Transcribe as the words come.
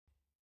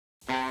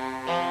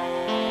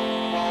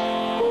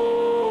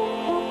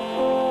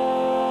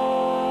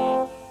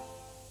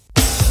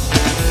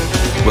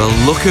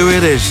Well, look who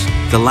it is,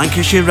 the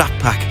Lancashire Rat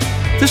Pack.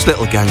 This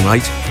little gang,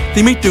 right,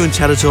 they meet doing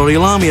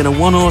territorial army in a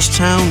one-horse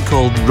town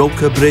called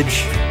Gurkha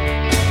Bridge.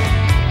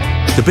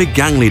 The big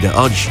gang leader,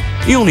 Hodge,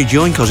 he only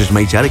joined because his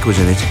mate Eric was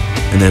in it,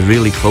 and they're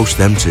really close,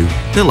 them two.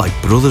 They're like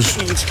brothers.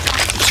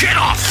 Get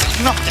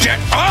off! Not get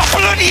off,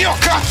 bloody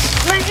yucca!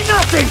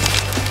 Nothing!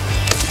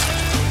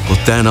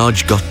 But then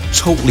Hodge got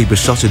totally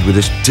besotted with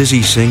this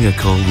dizzy singer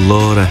called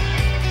Laura.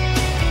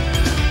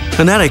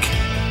 And Eric,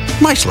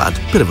 nice lad,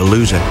 bit of a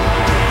loser,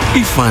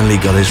 he finally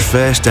got his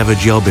first ever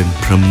job in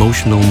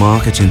promotional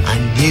marketing. I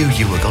knew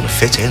you were going to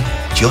fit in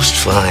just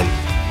fine.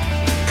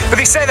 But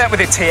they say that with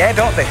a TA,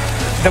 don't they?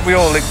 That we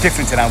all look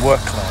different in our work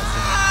clothes.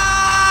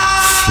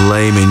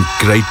 Flaming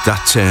great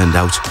that turned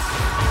out.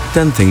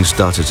 Then things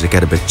started to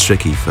get a bit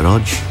tricky for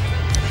Hodge.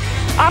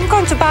 I'm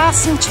going to buy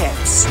some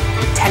chips.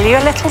 Tell you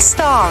a little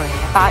story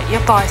about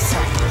your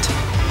boyfriend.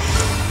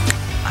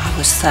 I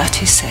was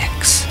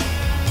 36.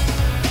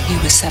 You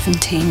were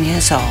 17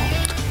 years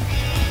old.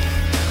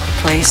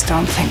 Please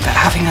don't think that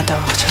having a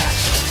daughter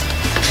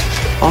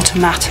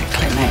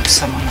automatically makes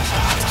someone a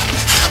father.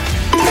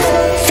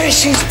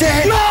 Fish is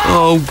dead! No!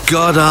 Oh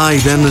God, aye,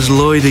 then there's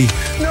Lloydy.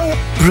 No.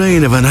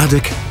 Brain of an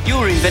addict.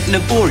 You're inventing a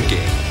board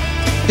game?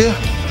 Yeah.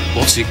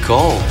 What's it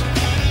called?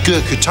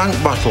 Gurkha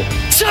Tank Battle.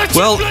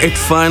 Well, it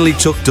finally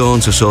took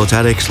dawn to sort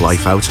Eric's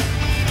life out.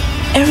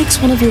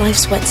 Eric's one of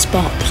life's wet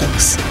spark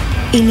plugs.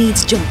 He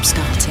needs jump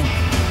starting.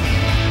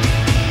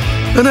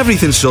 And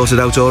everything's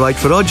sorted out all right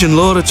for Hodge and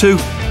Laura too.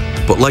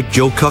 But like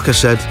Joe Cocker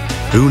said,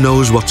 who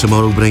knows what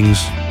tomorrow brings?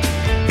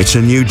 It's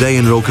a new day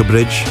in Gurkha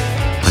Bridge,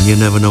 and you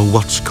never know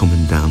what's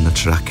coming down the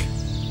track.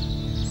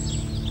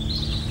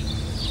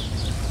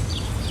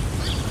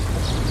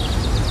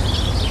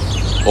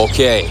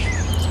 Okay.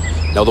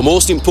 Now the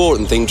most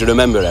important thing to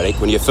remember, Eric,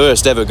 when your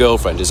first ever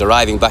girlfriend is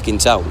arriving back in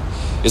town,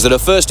 is that her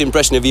first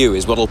impression of you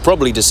is what'll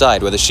probably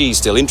decide whether she's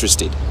still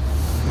interested.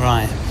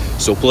 Right.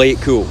 So play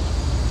it cool.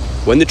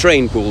 When the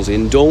train pulls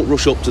in, don't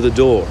rush up to the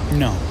door.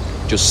 No.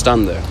 Just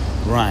stand there.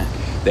 Right.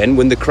 Then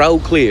when the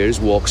crowd clears,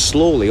 walk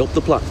slowly up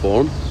the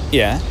platform.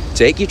 Yeah.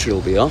 Take your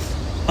trilby off.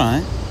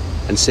 Right.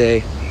 And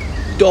say,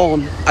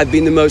 Dawn, I've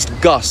been the most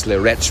ghastly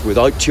wretch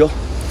without you.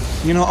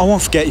 You know, I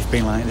won't forget you've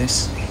been like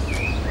this.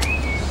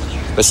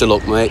 Best of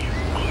luck, mate.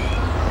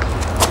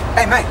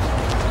 Hey, mate.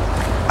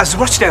 Has the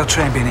Rochdale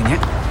train been in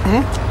yet?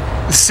 Hmm?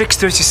 The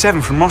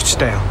 6:37 from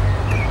Rochdale.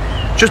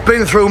 Just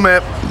been through,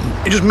 mate.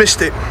 You just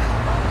missed it.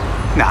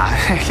 Nah,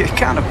 it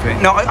can't have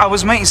been. No, I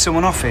was meeting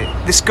someone off it.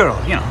 This girl,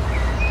 you know.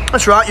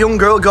 That's right, young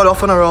girl got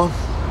off on her own.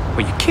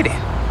 Were you kidding?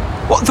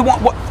 What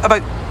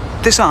about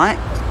this eye?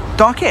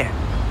 Dark hair?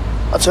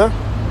 That's her.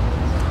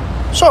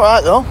 It's all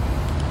right, though.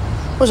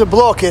 There's a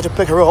bloke here to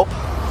pick her up.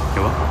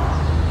 You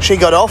what? She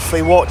got off,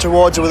 he walked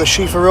towards her with a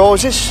sheaf of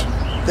roses.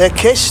 They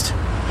kissed,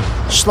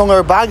 slung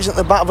her bags at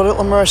the back of a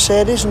little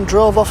Mercedes and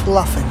drove off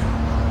laughing.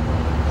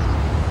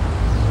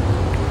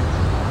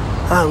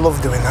 I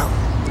love doing that.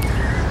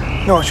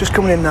 No, it's just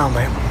coming in now,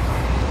 mate.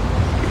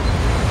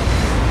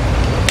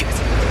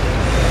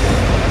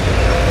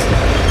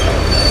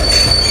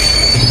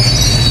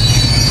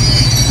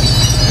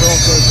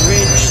 Gurkha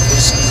Bridge,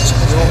 this is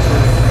Gurkha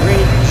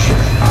Bridge.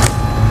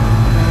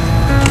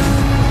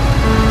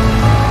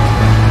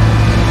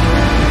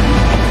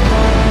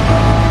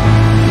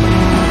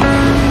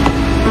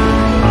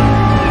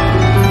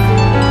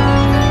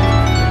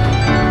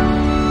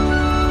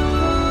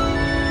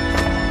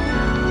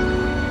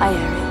 Hi,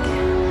 Eric.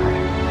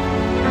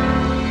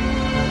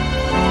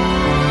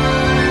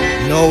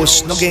 No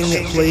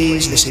snogging,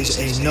 please. This is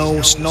a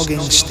no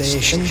snogging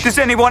station. Does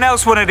anyone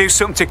else want to do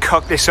something to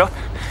cock this up?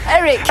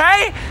 Eric!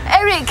 Hey!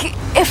 Eric,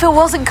 if it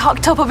wasn't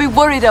cocked up, I'd be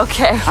worried,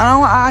 okay?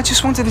 I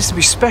just wanted this to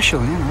be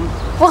special, you know.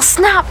 Well,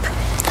 snap!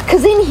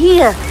 Because in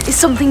here is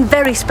something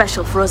very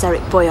special for us,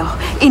 Eric Boyo.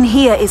 In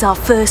here is our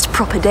first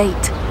proper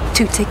date.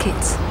 2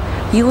 tickets.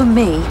 You and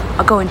me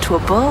are going to a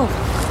ball.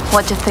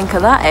 What do you think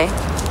of that, eh?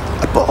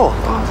 A ball?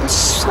 Oh,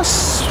 that's...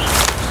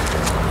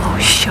 Oh,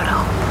 shut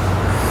up.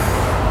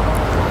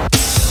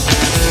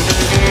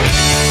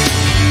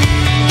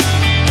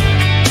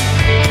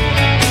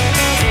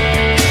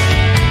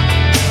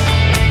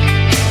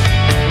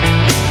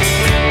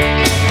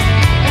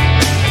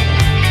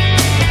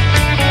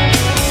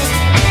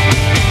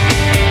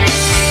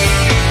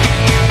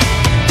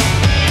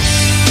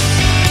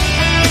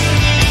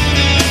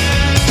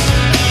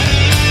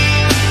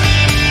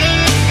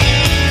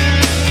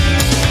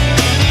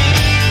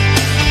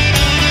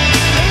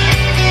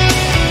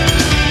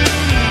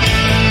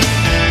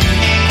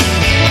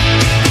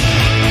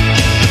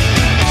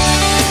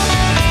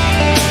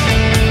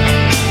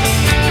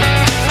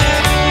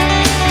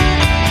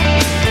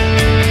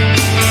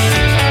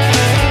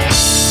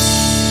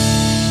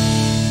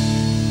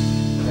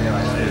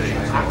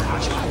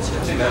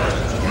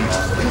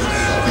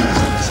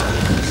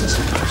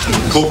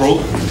 Corporal,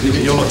 can you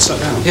get your lot sat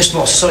down? Yes,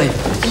 boss, sorry.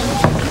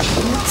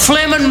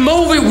 Flamin'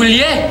 move it, will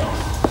ya?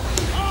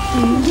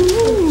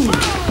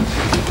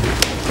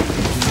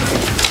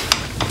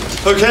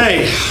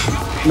 Okay,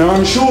 Now,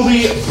 I'm sure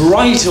the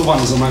brighter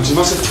ones amongst you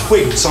must have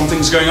twigged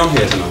something's going on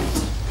here tonight.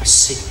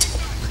 Sit.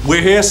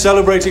 We're here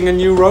celebrating a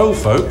new role,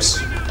 folks.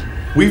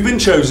 We've been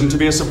chosen to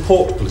be a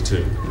support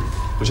platoon,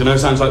 which I know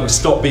sounds like we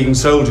stop being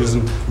soldiers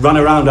and run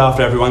around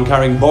after everyone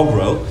carrying bog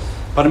roll,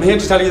 but I'm here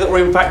to tell you that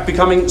we're in fact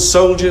becoming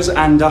soldiers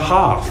and a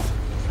half.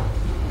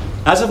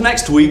 As of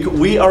next week,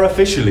 we are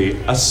officially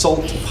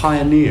assault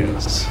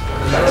pioneers.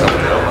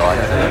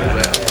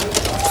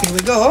 Here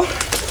we go.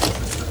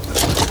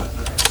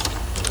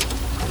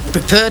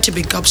 Prepare to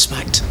be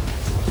gobsmacked.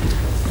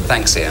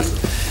 Thanks, Ian.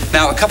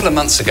 Now, a couple of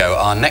months ago,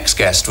 our next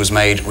guest was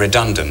made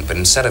redundant, but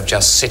instead of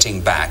just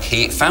sitting back,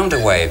 he found a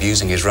way of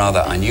using his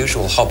rather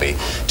unusual hobby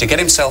to get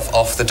himself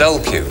off the dole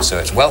queue. So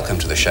it's welcome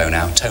to the show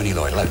now, Tony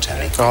Lloyd. Hello,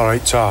 Tony. All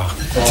right, Tar.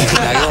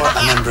 Now, you're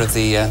a member of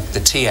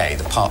the TA,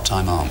 the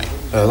part-time army.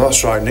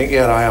 That's right, Nick.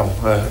 Yeah, I am.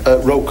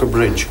 At Gurkha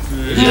Bridge.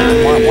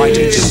 Why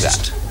do you do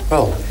that?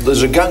 Well,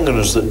 there's a gang of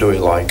us that do it,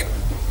 like.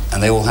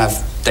 And they all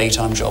have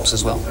daytime jobs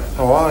as well?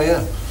 Oh,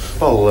 yeah.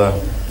 Well,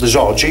 there's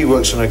Hodge, he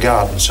works in a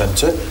garden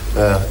centre.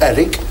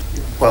 Eric,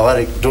 well,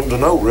 Eric doesn't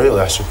know,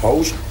 really, I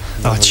suppose.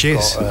 Oh,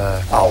 cheers.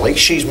 Alex,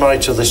 she's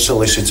married to this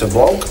solicitor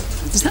bloke.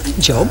 Is that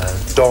a job?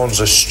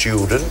 Dawn's a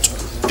student.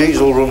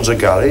 Diesel runs a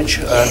garage.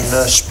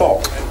 And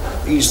Spock,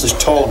 he's this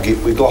tall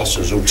git with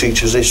glasses who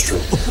teaches history.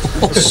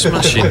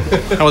 Smashing.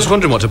 I was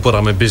wondering what to put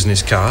on my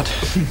business card.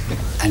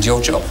 And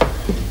your job?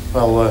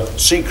 Well,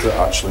 secret,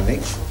 actually,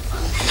 Nick.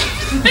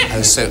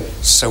 Oh,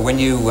 so when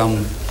you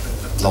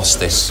lost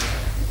this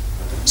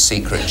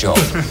secret job,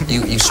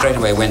 you straight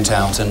away went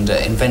out and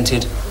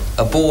invented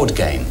a board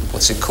game.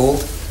 What's it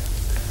called?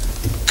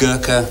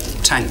 Gurkha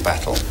Tank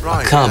Battle.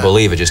 Right, I can't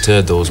believe I just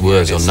heard those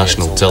words on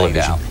national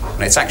television.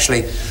 And it's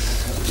actually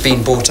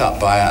been bought up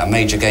by a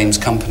major games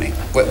company.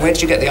 Where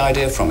did you get the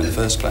idea from in the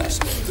first place?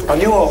 I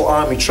knew all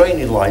army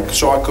training like,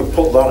 so I could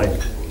put that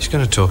in. He's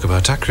going to talk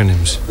about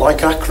acronyms. Like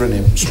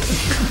acronyms.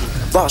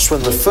 That's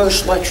when the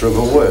first letter of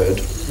a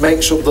word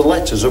makes up the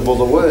letters of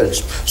other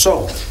words.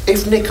 So,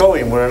 if Nick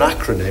Owen were an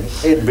acronym,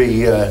 it'd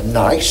be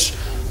nice,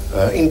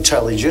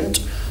 intelligent,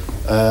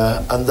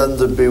 and then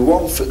there'd be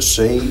one for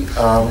C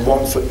and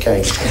one for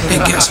K.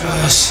 It gets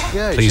worse.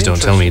 Yeah, please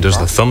don't tell me he does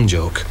the thumb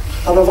joke.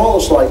 And I've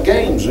always liked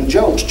games and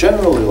jokes,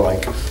 generally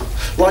like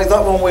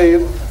that one where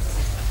you...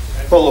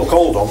 Well, look,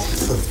 hold on.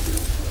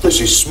 This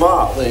is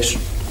smart, this.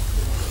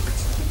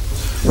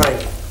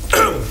 Right.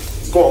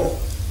 Go on,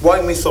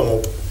 wind me thumb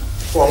up.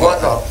 Go on,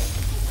 like that.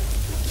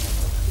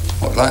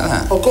 What, like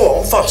that? Oh, go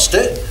on,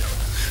 faster.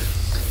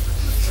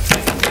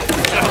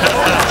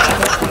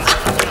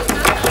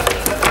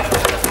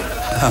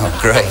 Oh,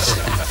 great.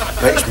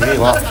 Makes me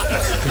laugh.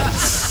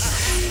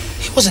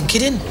 He wasn't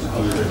kidding.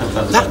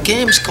 That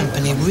games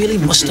company really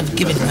must have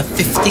given him a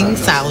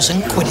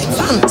 15,000 quid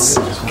advance.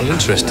 Well,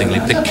 interestingly,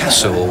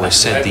 Picasso always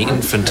said the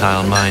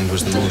infantile mind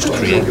was the most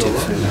creative.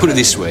 Put it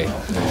this way,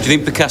 do you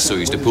think Picasso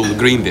used to pull the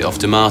green bit off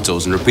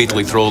tomatoes and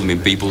repeatedly throw them in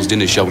people's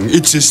dinner shouting,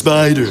 "It's a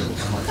spider"?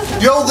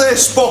 Yo there,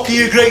 Spocky,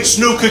 you great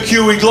snooker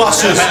cue with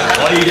glasses.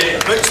 Light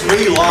it. Makes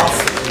me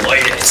laugh.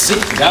 Light it.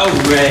 Sit down,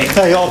 Ray.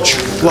 Hey, Hodge,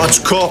 lads,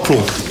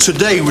 Corporal.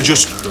 Today we're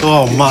just...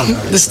 Oh, man.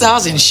 The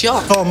star's in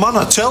shock. Oh, man,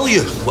 I tell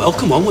you. Well,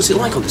 come on, what's it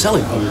like on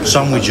telly?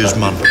 Sandwiches,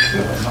 man.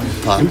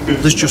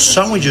 There's just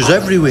sandwiches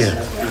everywhere.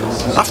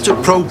 After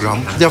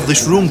programme, they have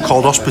this room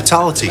called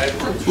hospitality.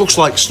 Looks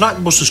like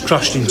snack buses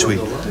crashed into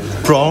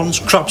it. Prawns,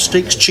 crab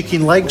sticks,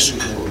 chicken legs.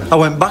 I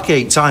went back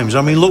 8 times.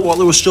 I mean, look what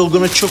they were still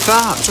going to chuck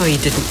out. Oh, you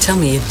didn't. Tell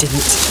me you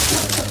didn't.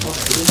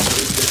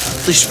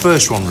 This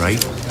first one, Ray,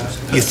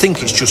 you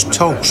think it's just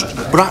toast,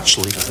 but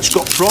actually it's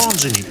got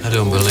prawns in it. I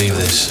don't believe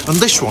this. And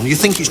this one, you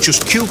think it's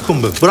just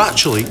cucumber, but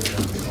actually...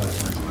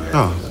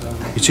 Oh,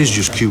 it is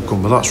just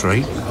cucumber, that's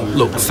right.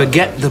 Look,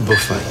 forget the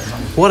buffet.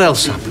 What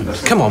else happened?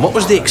 Come on, what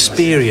was the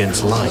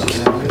experience like?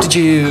 Did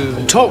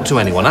you talk to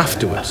anyone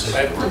afterwards?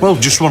 Well,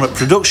 just one at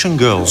production,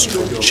 girls.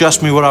 She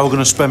asked me what I was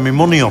going to spend my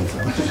money on.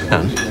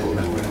 And?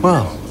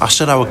 Well, I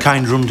said I were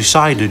kind of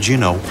undecided, you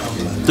know.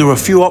 There were a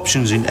few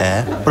options in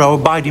air, but I were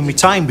biding my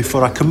time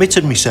before I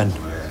committed myself.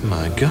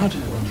 My God,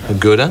 a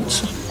good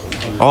answer.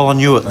 All I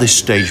knew at this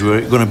stage were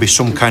it going to be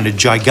some kind of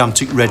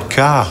gigantic red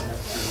car.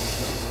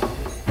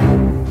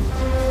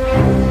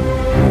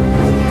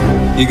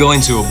 You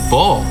going to a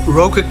ball?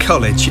 Gurkha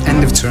College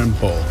end-of-term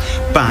ball.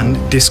 Band,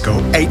 disco,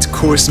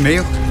 8-course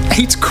meal.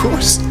 8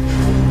 course? I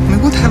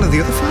mean, what the hell are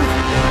the other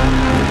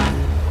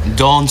 5?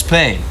 Dawn's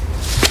paying?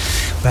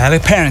 Well, their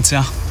parents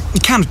are. The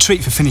kind of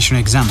treat for finishing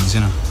exams,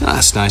 you know.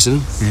 That's nice of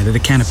them. Yeah, they're the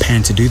kind of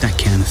parents to do that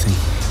kind of thing.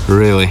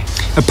 Really?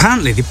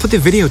 Apparently, they put their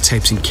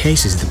videotapes in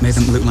cases that made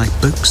them look like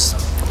books.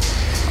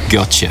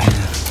 Gotcha.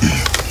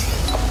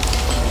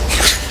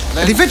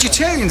 Are they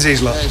vegetarians,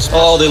 these lot?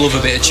 Oh, they love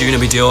a bit of tuna,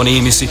 me Donny,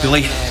 Mississippi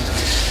Lee.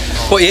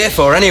 What are you here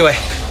for, anyway?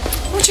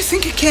 What do you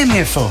think I came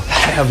here for?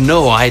 I have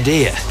no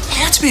idea. It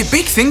had to be a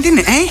big thing, didn't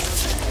it, eh?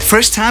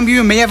 First time you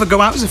and me ever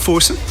go out as a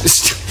foursome.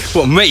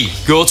 What, me?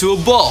 Go to a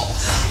ball?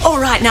 All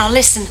right, now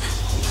listen.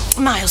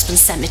 My husband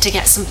sent me to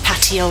get some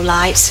patio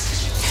lights.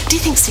 Do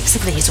you think 6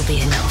 of these will be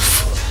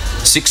enough?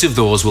 6 of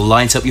those will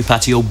light up your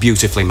patio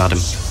beautifully, madam.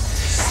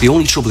 The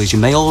only trouble is you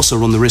may also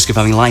run the risk of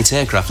having light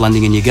aircraft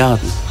landing in your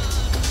garden.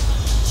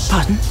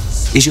 Pardon?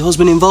 Is your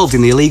husband involved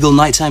in the illegal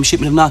nighttime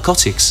shipment of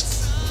narcotics?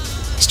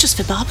 It's just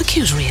for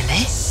barbecues,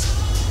 really.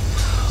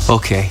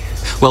 OK.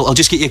 Well, I'll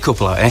just get you a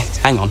couple out, eh?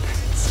 Hang on.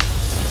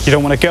 You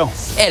don't want to go?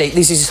 Eric,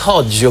 this is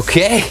Hodge,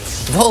 OK?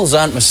 Balls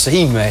aren't my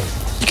scene, mate.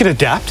 You could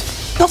adapt.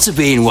 Not to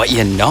being what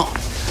you're not.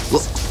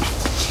 Look,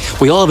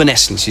 we all have an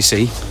essence, you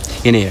see,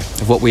 in here,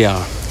 of what we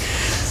are.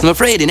 I'm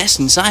afraid, in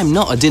essence, I'm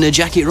not a dinner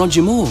jacket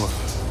Roger Moore.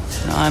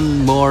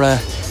 I'm more a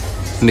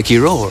Mickey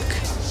Rourke.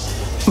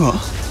 What?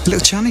 Little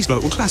Chinese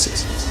bloke with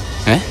glasses?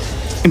 Eh?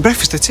 In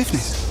Breakfast at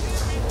Tiffany's.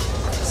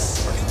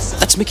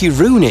 That's Mickey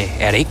Rooney,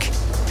 Eric.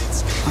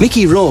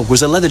 Mickey Rourke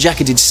was a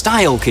leather-jacketed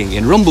style king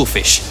in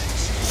Rumblefish.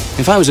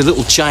 If I was a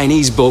little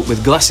Chinese bloke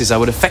with glasses, I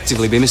would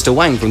effectively be Mr.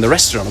 Wang from the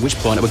restaurant, at which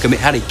point I would commit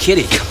Harry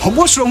Kiddy.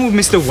 What's wrong with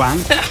Mr. Wang?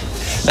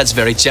 That's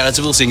very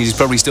charitable, seeing as he's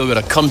probably still got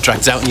a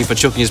contract out on you for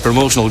chucking his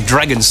promotional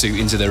dragon suit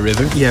into the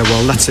river. Yeah,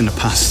 well, that's in the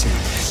past.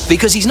 Yeah.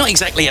 Because he's not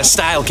exactly a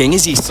style king,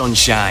 is he,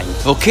 Sunshine?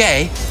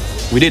 OK?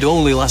 We did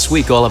only last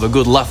week all have a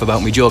good laugh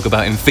about me joke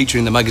about him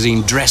featuring the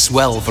magazine Dress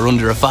Well for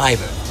under a £5.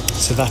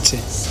 So that's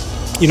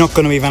it. You're not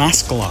going to even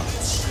ask Laura?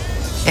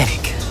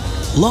 Eric,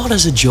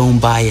 Laura's a Joan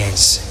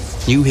Baez.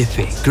 New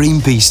hippie,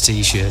 Greenpeace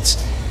t-shirts.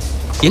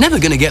 You're never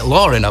going to get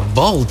Laura in a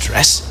ball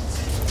dress.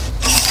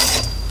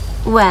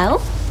 Well,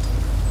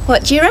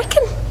 what do you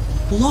reckon?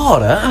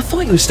 Laura, I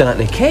thought you were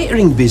starting a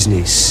catering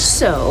business.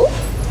 So?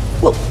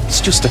 Well,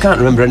 it's just I can't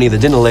remember any of the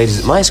dinner ladies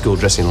at my school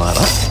dressing like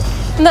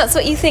that. And that's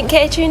what you think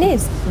catering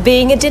is?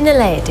 Being a dinner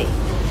lady?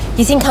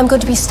 You think I'm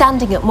going to be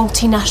standing at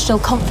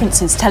multinational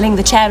conferences telling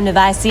the chairman of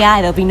ICI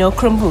there'll be no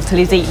crumble till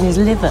he's eaten his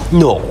liver?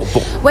 No,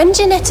 but... When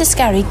Janetta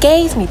Scarry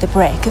gave me the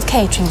break of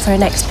catering for her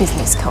next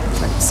business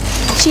conference,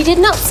 she did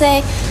not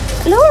say,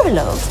 Laura,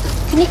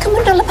 love, can you come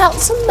and dollop out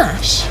some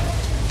mash?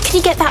 Can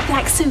you get that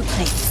black soup,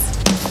 please?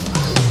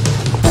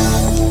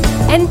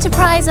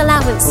 Enterprise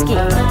Allowance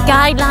Scheme.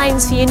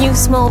 Guidelines for your new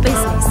small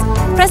business.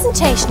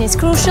 Presentation is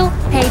crucial,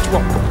 page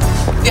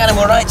 1. The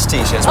animal rights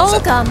t-shirts, All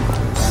gone.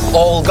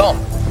 All gone?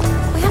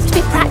 We have to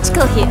be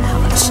practical here,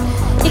 Hodge.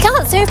 You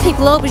can't serve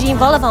people aubergine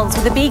vol au vents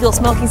with a beagle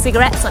smoking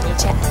cigarettes on your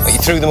chest. But you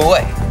threw them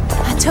away?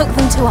 I took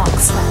them to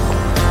Oxfam.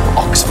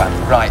 Oxfam,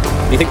 right.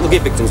 You think they'll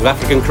give victims of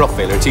African crop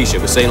failure a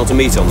t-shirt with saying not to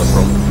meet on the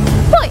front?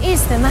 What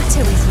is the matter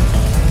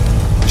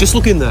with you? Just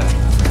look in there.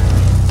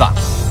 That.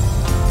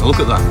 Now look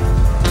at that.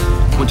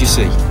 What do you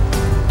see?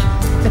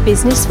 The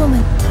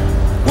businesswoman.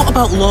 What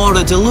about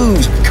Laura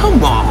Deleuze?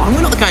 Come on,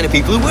 we're not the kind of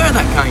people who wear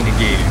that kind of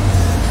gear.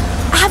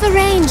 I have a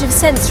range of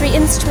sensory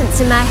instruments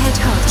in my head,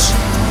 Hodge.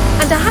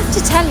 And I have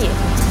to tell you,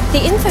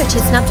 the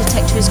inverted snap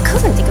detector is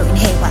currently going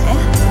haywire.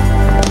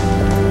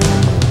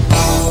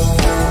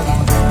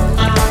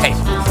 Hey,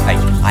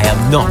 I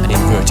am not an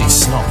inverted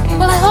snob.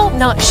 Well, I hope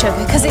not,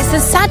 Sugar, because it's the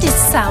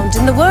saddest sound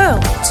in the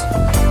world.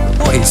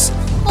 What is?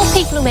 All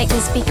people who make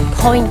this big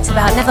point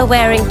about never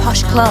wearing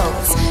posh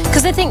clothes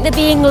because they think they're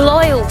being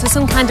loyal to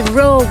some kind of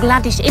rogue,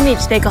 laddish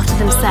image they got of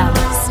themselves.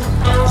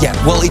 Yeah,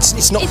 well,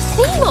 it's not... It's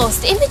the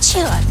most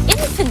immature,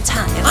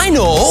 infantile. I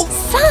know.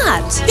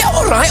 Sad. Yeah,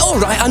 all right,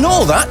 I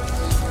know that.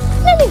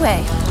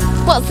 Anyway,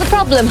 what's the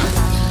problem?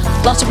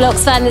 A lot of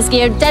blokes find this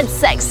gear dead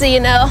sexy, you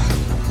know.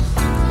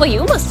 Well,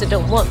 you must have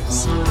done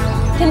once.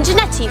 And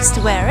Janetta used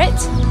to wear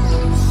it.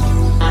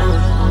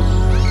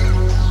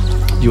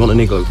 You want an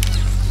igloo?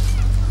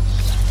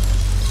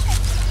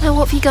 Now,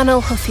 what have you gone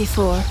all huffy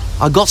for?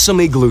 I got some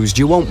igloos.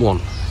 Do you want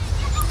one?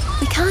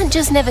 We can't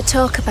just never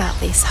talk about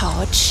this,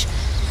 Hodge.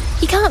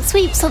 You can't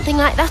sweep something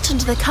like that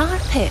under the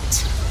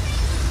carpet.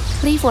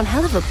 Leave one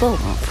hell of a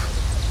bump.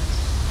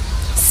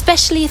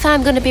 Especially if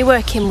I'm going to be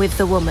working with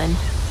the woman.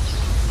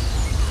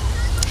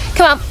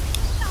 Come on.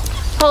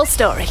 Whole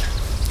story.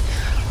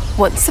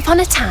 Once upon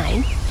a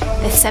time,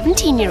 a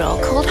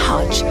 17-year-old called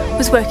Hodge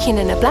was working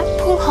in a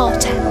Blackpool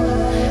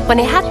hotel when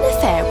he had an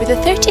affair with a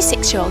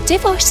 36-year-old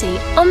divorcee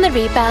on the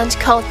rebound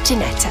called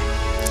Janetta,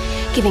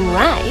 giving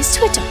rise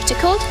to a daughter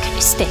called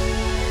Kirsty.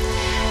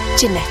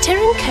 Janetta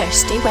and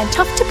Kirsty went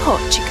off to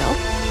Portugal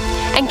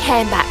and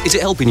came back. Is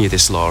it helping you,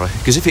 this, Laura?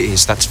 Because if it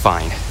is, that's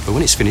fine. But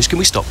when it's finished, can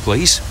we stop,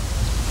 please?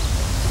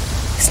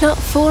 It's not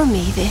for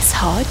me, this,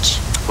 Hodge.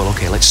 Well,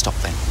 OK, let's stop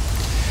then.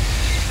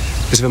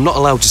 Because if I'm not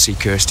allowed to see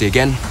Kirsty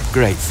again,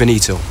 great,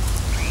 finito.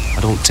 I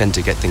don't tend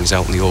to get things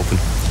out in the open.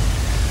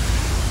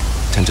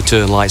 I tend to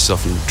turn lights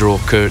off and draw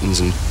curtains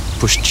and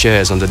push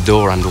chairs under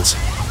door handles.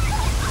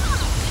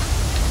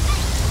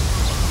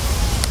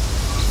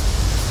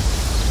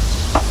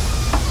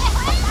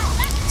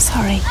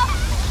 Sorry.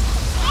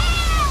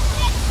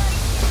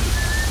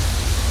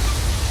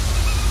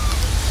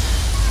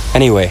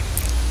 Anyway,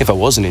 if I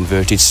was an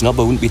inverted snob,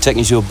 I wouldn't be taking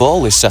you to a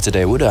ball this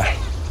Saturday, would I?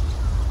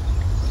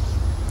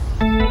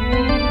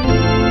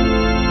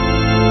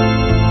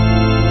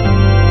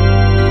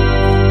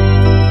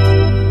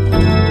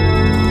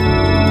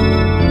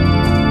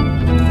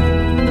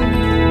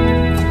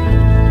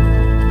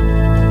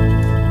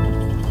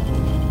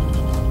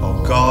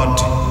 Oh God,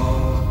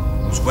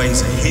 whose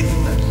ways are hidden.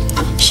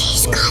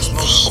 She's gone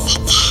through the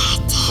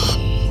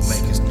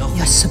curtain.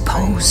 You're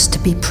supposed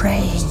be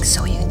praying,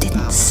 so you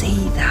didn't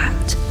see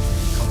that.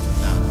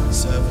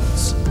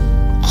 Servants.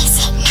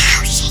 Is it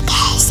now she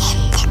goes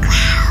in the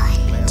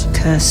ground?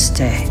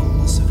 Kirsty.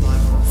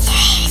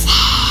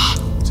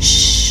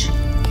 Shh.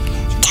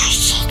 Does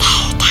she go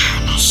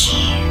down a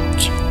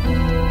chute?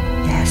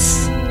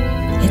 Yes.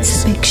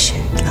 It's a big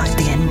chute, like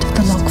the end of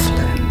the log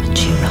flume. And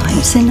she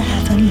rides in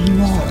heaven and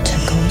water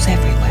goes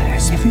everywhere.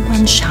 And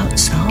everyone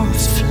shouts, oh,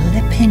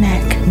 flipping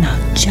heck. Now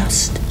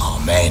just...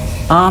 Amen.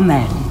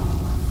 Amen.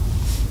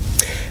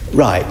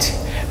 Right,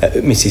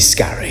 Mrs.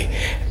 Scarry.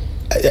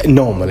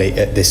 Normally,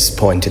 at this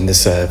point in the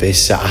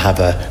service, I have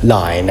a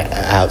line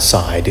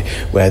outside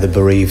where the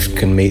bereaved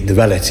can meet the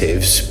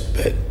relatives,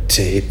 but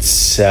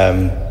it's,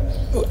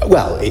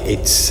 well,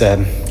 it's...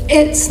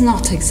 It's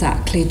not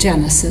exactly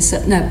Genesis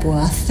at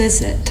Nebworth,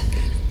 is it?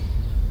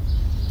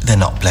 They're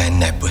not playing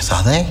Nebworth,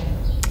 are they?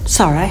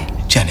 Sorry?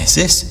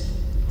 Genesis?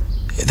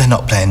 They're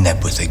not playing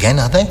Nebworth again,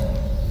 are they?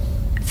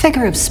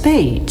 Figure of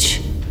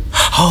speech.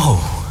 Oh,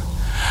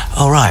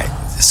 all right.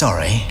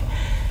 Sorry.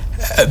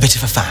 A bit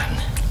of a fan.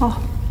 Oh.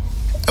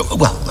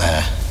 Well,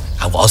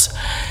 I was.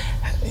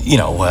 You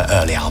know,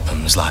 early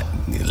albums like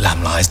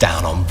Lamb Lies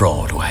Down on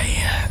Broadway.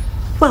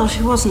 Well,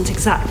 she wasn't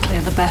exactly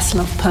the best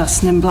loved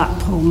person in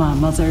Blackpool, my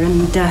mother,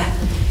 and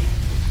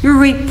you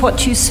reap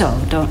what you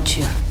sow, don't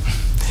you?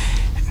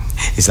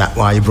 Is that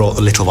why you brought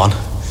the little one?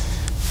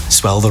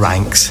 Swell the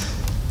ranks?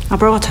 I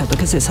brought her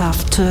because it's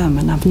half term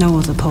and I've no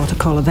other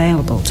protocol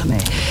available to me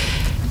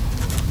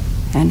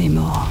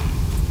anymore.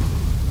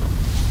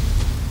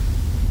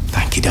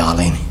 Thank you,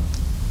 darling.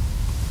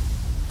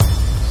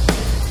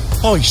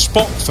 Oi,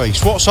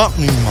 Spotface, what's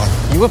happening,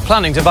 man? You were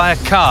planning to buy a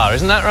car,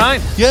 isn't that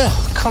right? Yeah.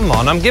 Come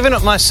on, I'm giving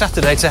up my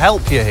Saturday to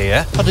help you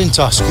here. I didn't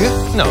ask you.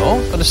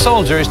 No, but a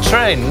soldier is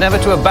trained never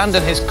to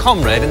abandon his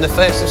comrade in the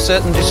face of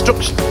certain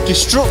destruction.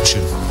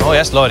 Destruction? Oh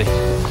yes, Lloydy.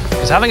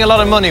 Because having a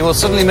lot of money will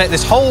suddenly make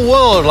this whole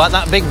world like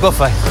that big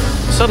buffet.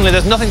 Suddenly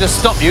there's nothing to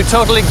stop you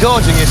totally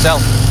gorging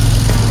yourself.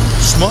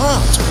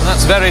 Smart.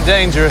 That's very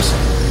dangerous.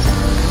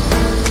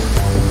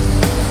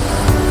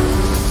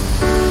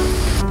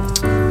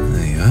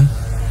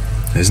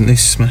 Isn't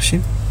this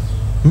smashing?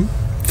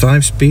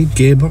 5-speed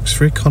gearbox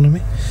for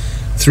economy.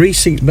 3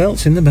 seat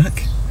belts in the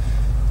back.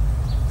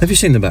 Have you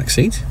seen the back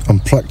seat? I'm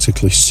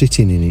practically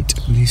sitting in it.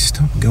 Will you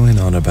stop going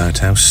on about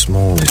how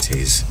small it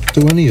is?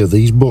 Do any of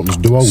these buttons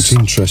do out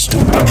interesting?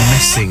 I'm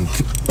messing.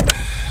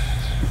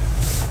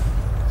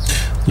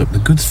 Look, the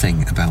good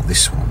thing about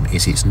this one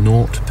is it's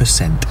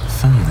 0%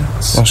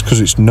 finance. That's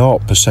because it's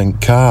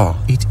 0% car.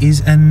 It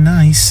is a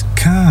nice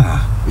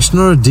car. It's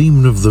not a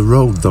demon of the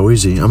road, though,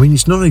 is it? I mean,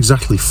 it's not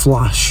exactly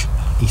flash.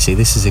 You see,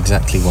 this is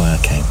exactly why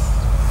I came.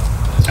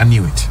 I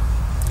knew it.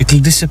 It'll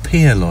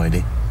disappear,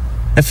 Lloydy.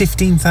 A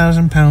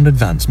 £15,000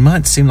 advance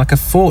might seem like a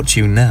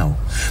fortune now,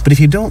 but if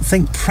you don't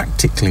think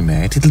practically,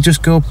 mate, it'll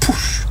just go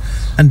poosh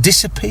and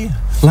disappear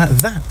like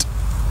that.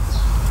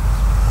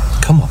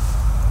 Come on.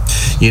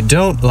 You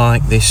don't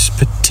like this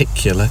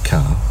particular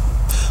car.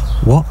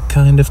 What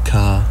kind of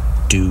car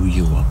do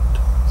you want?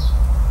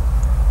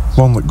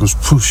 One that goes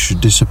push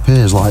and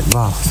disappears like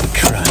that. For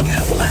crying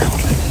out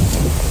loud.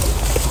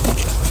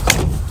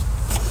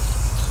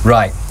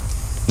 Right.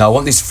 Now I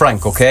want this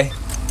frank, okay?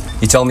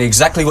 You tell me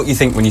exactly what you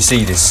think when you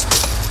see this.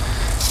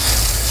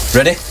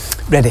 Ready?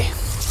 Ready.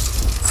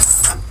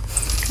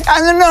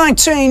 And the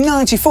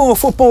 1994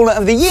 Footballer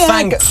of the Year.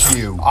 Thank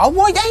you. Oh,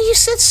 what? Yeah, you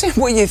said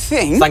what you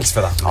think. Thanks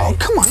for that. Oh,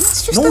 come on,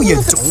 let's just. No, you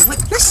don't.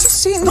 Let's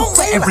just see it. Not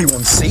let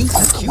everyone see.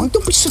 Oh, come on,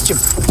 don't be such a.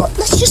 But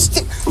let's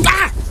just.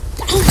 Ah!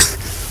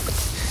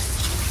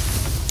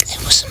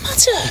 What's the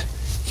matter?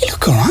 You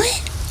look all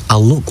right. I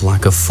look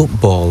like a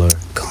footballer.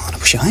 God, I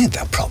wish I had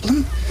that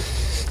problem.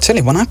 Tell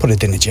you, when I put a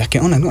dinner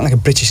jacket on, I look like a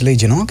British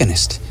Legion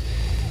organist.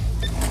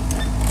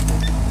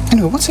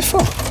 Anyway, what's it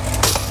for?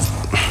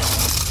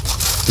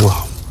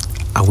 Well,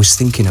 I was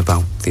thinking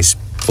about this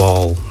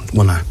ball,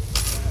 wasn't I?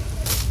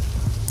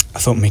 I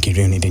thought Mickey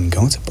Rooney didn't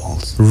go to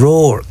balls.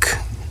 Rourke.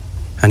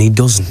 And he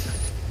doesn't.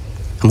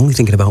 I'm only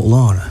thinking about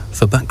Laura,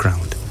 for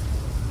background.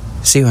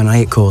 See when an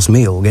 8-course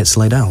meal gets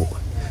laid out.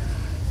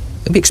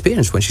 It'll be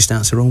experienced when she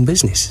starts her own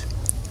business.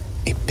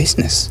 A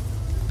business?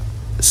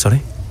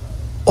 Sorry?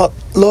 Well,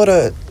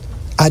 Laura,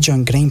 I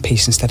joined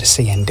Greenpeace instead of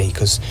CND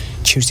because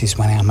Tuesdays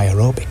when I am my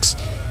aerobics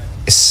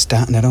is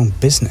starting her own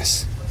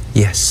business.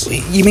 Yes.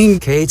 You mean...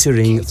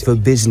 Catering for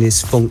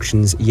business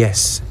functions,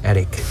 yes,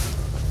 Eric.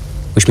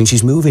 Which means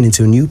she's moving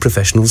into a new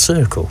professional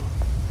circle.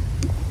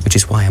 Which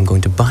is why I'm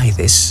going to buy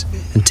this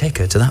and take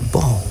her to that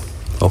ball.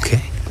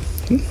 Okay?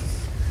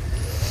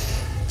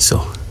 So,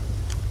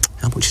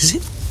 how much is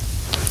it?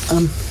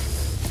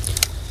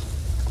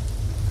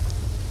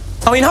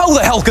 I mean, how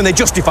the hell can they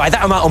justify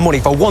that amount of money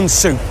for one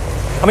suit?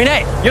 I mean,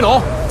 hey, you know,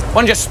 why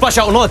don't you just splash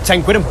out another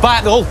 10 quid and buy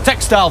out the whole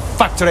textile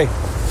factory?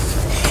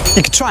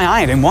 You could try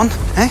hiring one,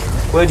 eh?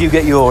 Where do you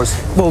get yours?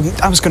 Well,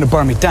 I was going to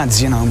borrow my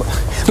dad's, you know, but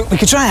look, we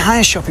could try a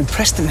hire shop in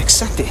Preston next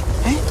Saturday,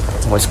 eh?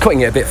 Well, it's cutting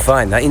it a bit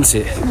fine, that,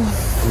 isn't it?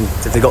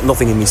 If they've got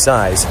nothing in my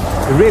size.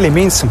 It really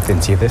means something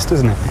to you, this,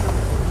 doesn't it?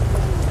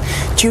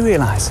 Do you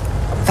realise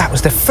That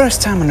was the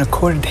first time in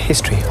recorded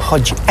history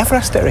Hodge ever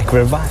asked Eric for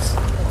advice.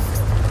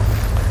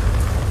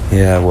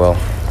 Yeah, well,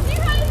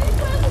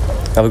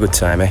 have a good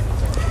time, eh?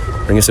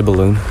 Bring us a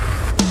balloon.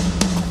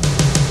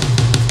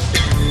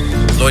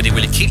 Lloydy,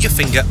 will you keep your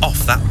finger off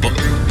that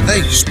button?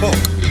 Hey, Spock,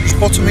 is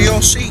bottom of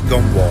your seat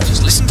gone warm?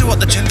 Just listen to what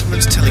the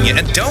gentleman's telling you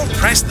and don't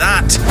press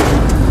that.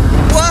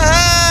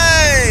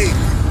 Way!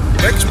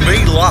 Makes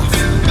me laugh.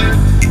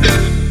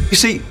 You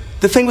see,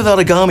 the thing with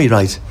origami,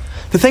 right?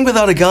 The thing with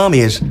origami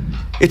is,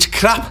 it's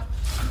crap.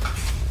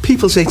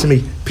 People say to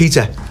me,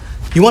 Peter,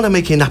 you want to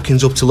make your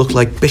napkins up to look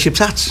like bishop's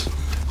hats?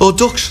 Or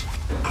ducks?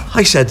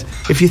 I said,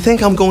 if you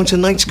think I'm going to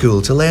night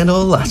school to learn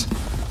all that,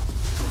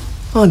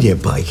 on your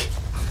bike.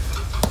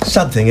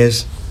 Sad thing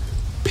is,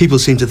 people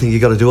seem to think you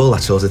got to do all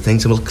that sort of thing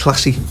to look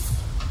classy.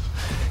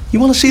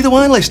 You want to see the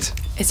wine list?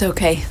 It's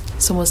okay.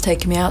 Someone's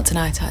taking me out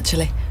tonight,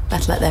 actually.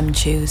 Better let them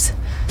choose.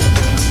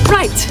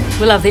 Right,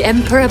 we'll have the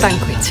Emperor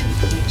Banquet.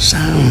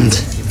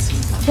 Sound.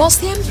 What's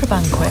the Emperor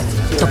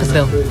Banquet? Top of the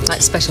bill, like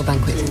a special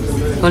banquet.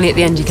 Only at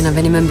the end you can have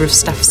any member of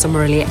staff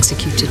summarily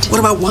executed. What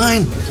about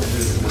wine?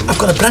 I've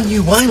got a brand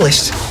new wine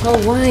list.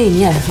 Oh, wine,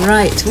 yeah,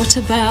 right. What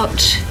about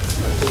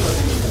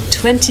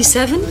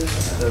 27?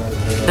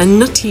 A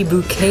nutty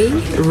bouquet,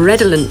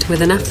 redolent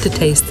with an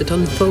aftertaste that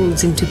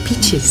unfolds into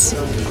peaches.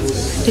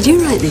 Did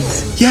you write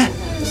these? Yeah.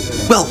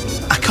 Well,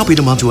 I copied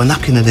them onto a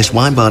napkin in this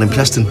wine bar in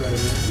Preston.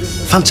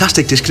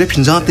 Fantastic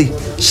descriptions, aren't they?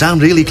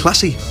 Sound really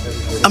classy.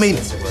 I mean,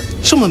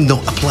 some of them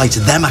don't apply to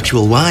them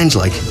actual wines,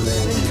 like.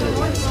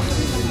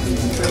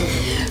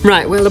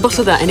 Right, well, a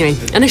bottle of that anyway.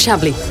 And a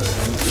Chablis.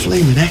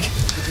 Flaming heck.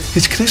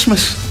 It's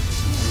Christmas.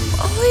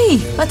 Oi,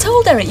 I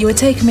told Eric you were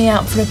taking me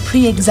out for a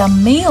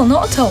pre-exam meal,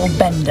 not a total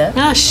bender.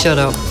 Ah, shut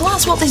up. Well,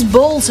 that's what this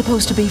ball's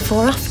supposed to be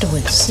for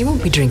afterwards. You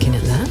won't be drinking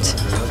at that.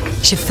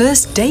 It's your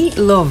first date,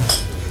 love.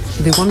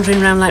 You'll be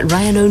wandering around like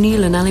Ryan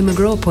O'Neill and Ali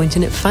McGraw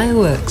pointing at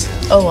fireworks.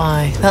 Oh,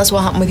 aye. That's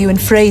what happened with you and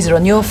Fraser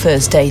on your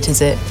first date,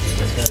 is it?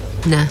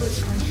 Nah.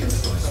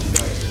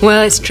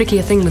 Well, it's a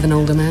trickier thing with an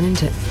older man,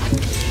 isn't it?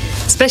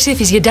 Especially if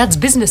he's your dad's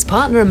business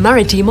partner and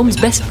married to your mum's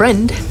best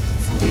friend.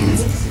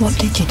 What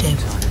did you do?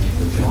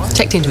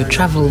 Checked into a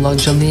travel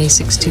lodge on the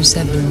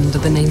A627 under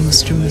the name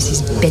Mr. and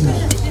Mrs.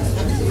 Bennett.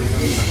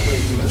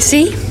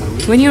 See?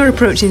 When you're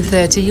approaching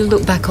 30, you'll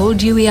look back all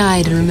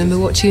dewy-eyed and remember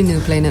what you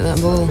knew playing at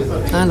that ball.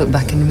 I look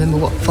back and remember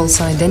what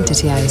false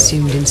identity I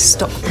assumed in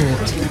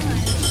Stockport.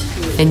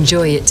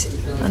 Enjoy it.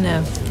 I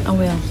know, I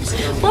will.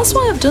 Well, that's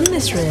why I've done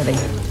this, really.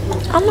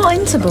 I'm not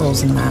into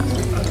balls and that.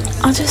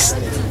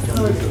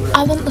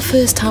 I want the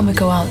first time we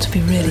go out to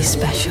be really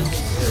special.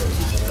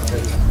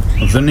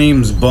 The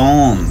name's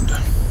Bond.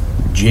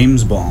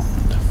 James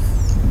Bond.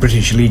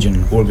 British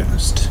Legion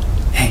organist.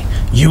 Hey,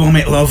 you will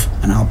make love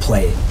and I'll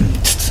play it.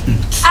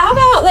 How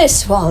about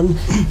this one?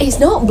 It's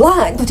not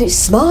black, but it's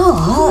smart.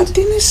 Oh, a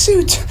dinner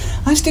suit.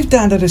 I asked if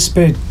Dad had a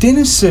spare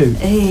dinner suit.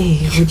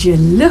 Hey, would you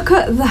look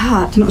at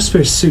that? Not a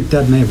spare suit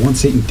Dad may have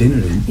once eaten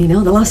dinner in. You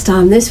know the last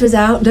time this was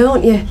out,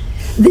 don't you?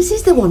 This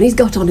is the one he's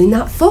got on in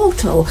that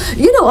photo.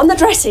 You know, on the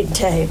dressing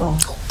table.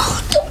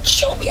 Oh, don't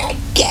show me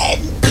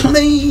again,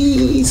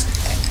 please.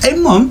 Hey,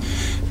 Mum,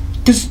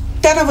 does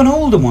Dad have an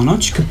older one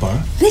you could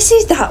borrow? This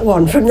is that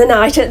one from the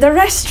night at the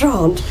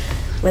restaurant,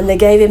 when they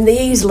gave him the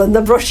easel and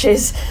the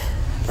brushes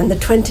and the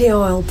 20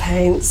 oil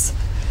paints.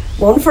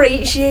 One for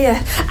each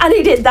year. And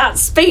he did that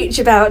speech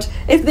about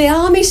if the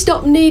army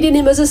stopped needing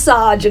him as a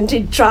sergeant,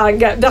 he'd try and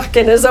get back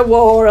in as a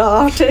war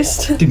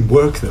artist. Didn't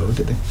work, though,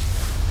 did it?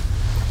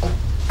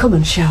 Come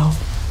and show.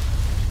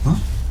 What?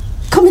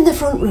 Come in the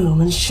front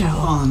room and show.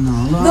 Oh,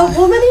 no. The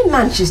woman in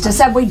Manchester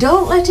said we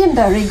don't let him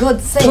bury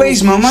good things.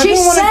 Please, Mum, I She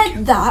don't wanna...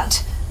 said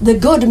that, the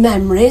good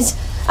memories,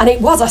 and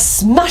it was a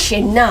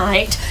smashing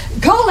night.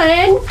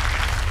 Colin!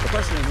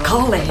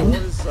 Colin,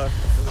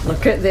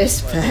 look at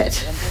this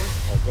pet.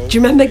 Do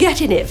you remember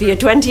getting it for your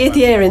 20th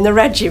year in the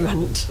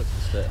regiment?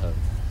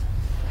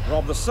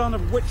 Rob, the son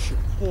of which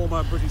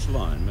former British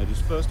Lion made his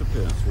first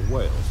appearance for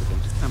Wales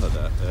against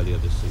Canada earlier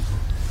this season?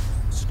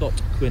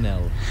 Scott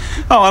Quinnell.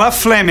 Oh, well, that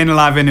flaming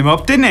livened him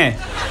up, didn't it?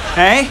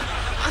 Eh?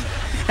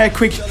 Hey,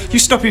 quick, you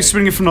stop him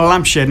springing from the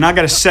lampshade and I'll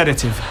get a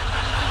sedative.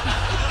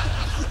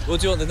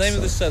 What do you want, the name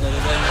of the son or the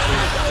name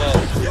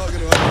of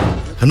the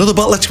father? Another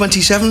bottle of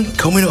 27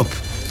 coming up.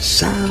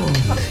 Sound.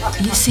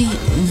 You see,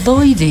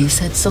 Lloydy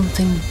said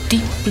something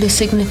deeply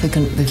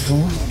significant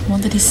before.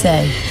 What did he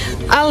say?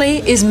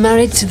 Ali is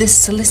married to this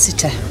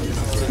solicitor.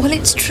 Well,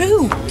 it's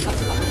true.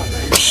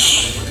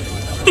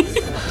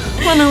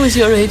 When I was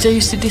your age, I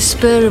used to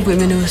despair of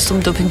women who were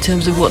summed up in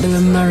terms of what they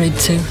were married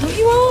to. Oh,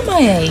 you are my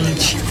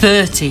age.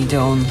 30,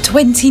 Dawn.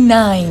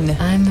 29.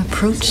 I'm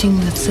approaching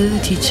the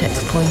 30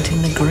 checkpoint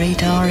in the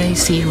great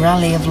RAC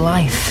rally of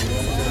life.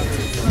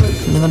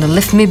 And they're going to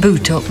lift me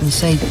boot up and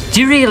say,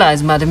 do you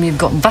realise, madam, you've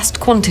got vast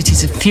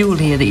quantities of fuel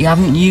here that you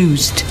haven't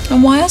used?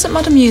 And why hasn't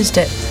madam used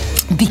it?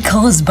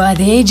 Because by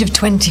the age of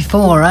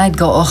 24, I'd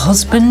got a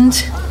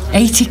husband,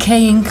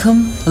 80k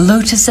income, a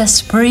Lotus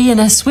Esprit and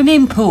a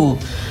swimming pool.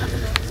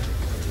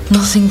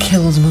 Nothing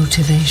kills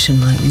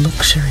motivation like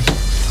luxury.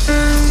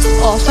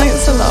 Oh,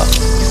 thanks a lot.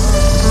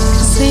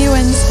 See you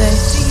Wednesday.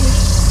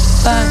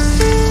 Bye.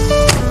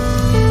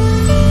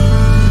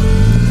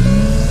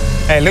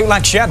 Hey, looked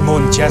like she had more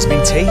than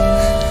jasmine tea.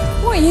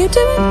 What are you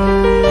doing?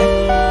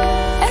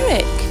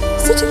 Eric,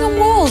 sitting on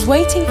walls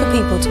waiting for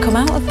people to come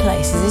out of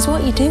places is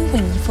what you do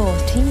when you're 14.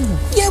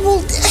 Yeah, well,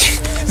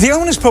 the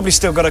owner's probably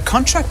still got a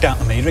contract out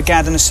on me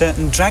regarding a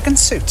certain dragon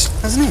suit,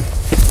 hasn't he?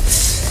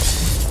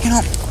 You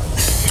know,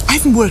 I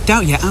haven't worked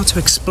out yet how to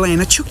explain.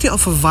 I chucked it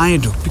off a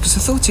viaduct because I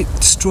thought it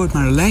destroyed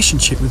my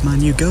relationship with my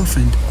new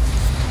girlfriend.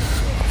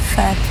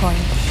 Fair point.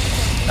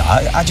 No,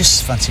 I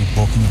just fancied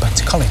walking you back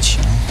to college,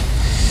 you know.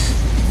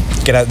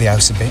 Get out of the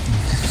house a bit.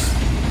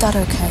 That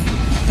okay?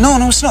 No,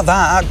 it's not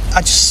that.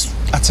 I just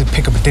had to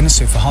pick up a dinner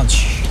suit for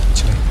Hodge,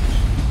 actually.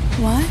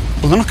 Why?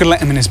 Well, they're not going to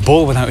let him in his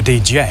ball without a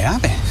DJ, are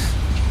they?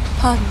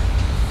 Pardon?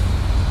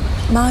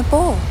 My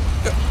ball?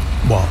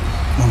 What?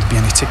 Won't be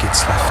any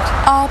tickets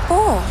left? Our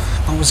ball?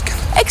 I was gonna...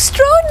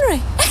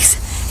 Extraordinary!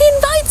 He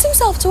invites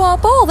himself to our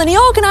ball, then he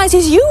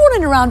organises you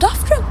running around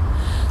after him.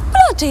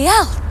 Bloody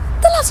hell!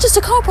 The lad's just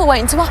a corporal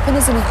waiting to happen,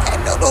 isn't he?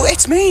 No,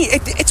 it's me.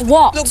 It's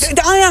what? Look,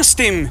 I asked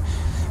him.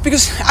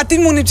 Because I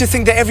didn't want him to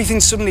think that everything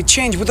suddenly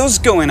changed with us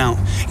going out.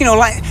 You know,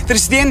 like that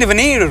it's the end of an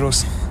era or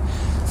us.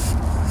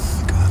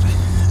 God,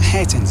 I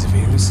hate ends of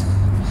eras.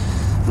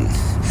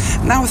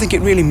 Now I think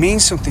it really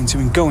means something to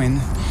him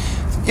going.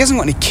 He hasn't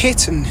got any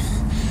kit and...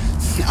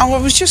 I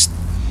was just...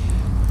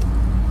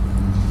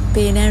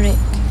 Being Eric.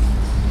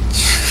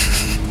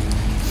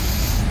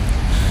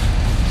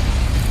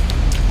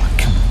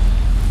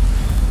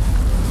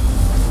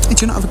 Hey,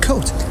 do you not have a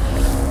coat?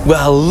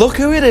 Well, look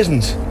who it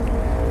isn't.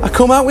 I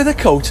come out with a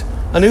coat,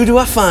 and who do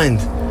I find?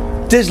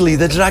 Disley,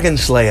 the Dragon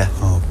Slayer.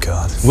 Oh,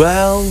 God.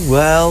 Well.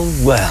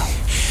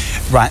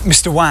 Right,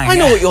 Mr. Wang. I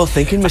know what you're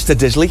thinking, Mr.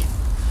 Disley.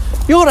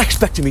 You're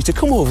expecting me to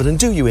come over and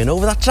do you in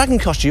over that dragon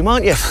costume,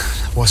 aren't you?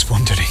 I was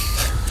wondering.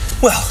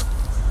 Well,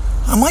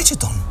 I might have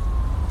done.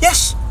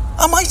 Yes,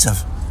 I might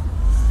have.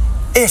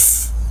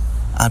 If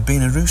I'd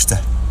been a rooster.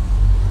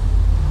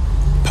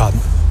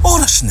 Pardon? Or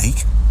a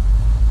snake.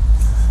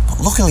 But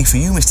luckily for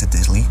you, Mr.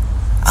 Disley,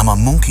 I'm a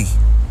monkey.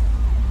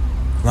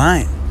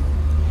 Right.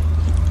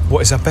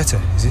 What, is that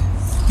better, is it?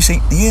 You see,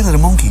 the ear of the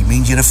monkey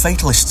means you're a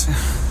fatalist.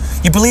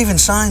 You believe in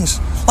signs,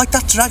 like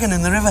that dragon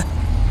in the river.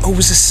 Oh, it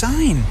was a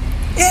sign?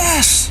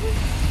 Yes.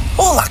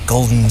 All that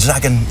golden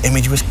dragon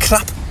image was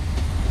crap.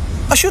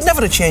 I should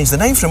never have changed the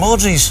name from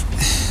Audrey's.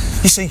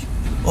 You see,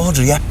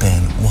 Audrey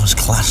Hepburn was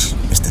class,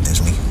 Mr.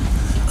 Disley.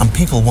 And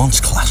people wants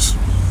class.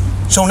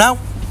 So now,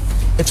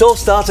 it's all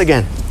start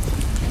again.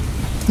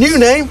 New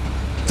name,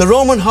 the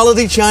Roman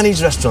Holiday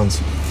Chinese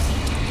Restaurant.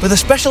 With a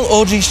special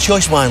Audrey's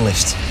Choice wine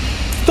list.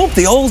 Dump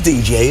the old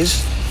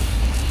DJs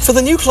for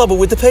the new clubber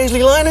with the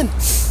paisley lining.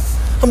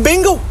 And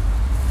bingo!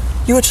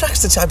 You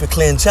attract the type of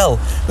clientele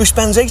who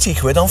spends 80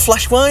 quid on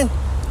flash wine.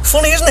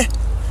 Funny, isn't it?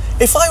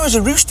 If I was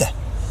a rooster,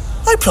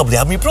 I'd probably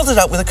have my brothers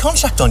out with a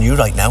contract on you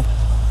right now.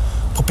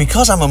 But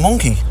because I'm a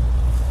monkey,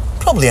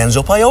 probably ends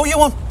up I owe you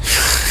one.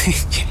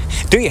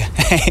 Do you?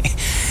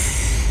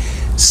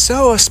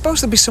 So, I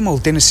suppose there'll be some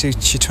old dinner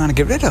suits you're trying to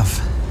get rid of,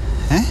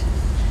 eh?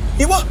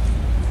 You what?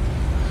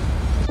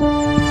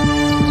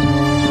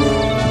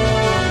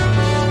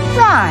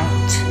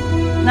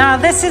 Right. Now,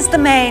 this is the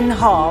main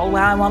hall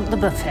where I want the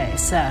buffet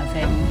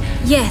serving.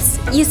 Yes,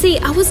 you see,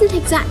 I wasn't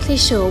exactly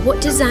sure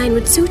what design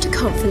would suit a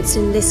conference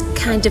in this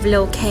kind of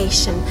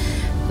location.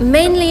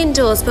 Mainly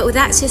indoors, but with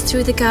access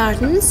through the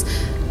gardens.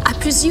 I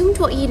presumed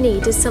what you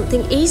need is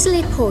something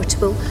easily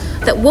portable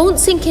that won't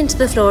sink into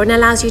the floor and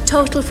allows you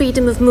total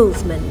freedom of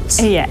movement.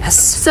 Yes.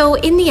 So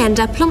in the end,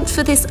 I plumped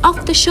for this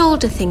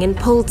off-the-shoulder thing in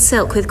pulled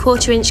silk with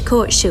quarter-inch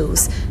court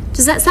shoes.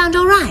 Does that sound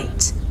all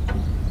right?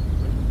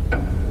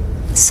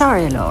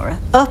 Sorry, Laura.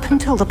 Up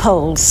until the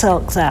pole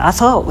silk there, I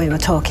thought we were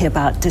talking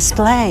about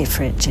display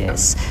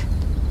fridges.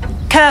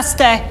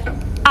 Kirsty,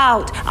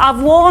 out.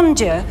 I've warned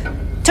you.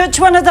 Touch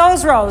one of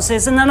those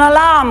roses and an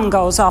alarm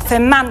goes off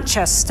in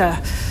Manchester.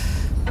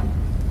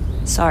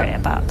 Sorry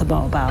about the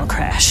mobile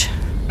crash.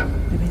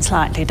 We've been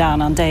slightly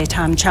down on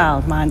daytime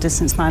childminder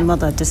since my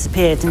mother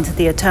disappeared into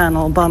the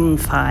eternal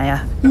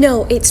bonfire.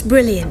 No, it's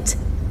brilliant.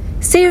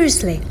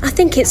 Seriously, I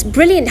think it's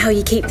brilliant how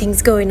you keep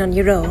things going on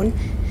your own.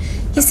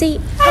 You see...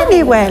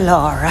 Anyway,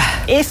 Laura,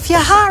 if you're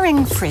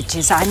hiring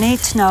fridges, I need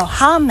to know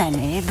how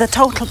many, the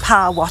total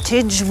power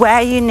wattage,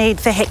 where you need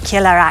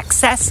vehicular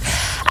access,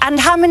 and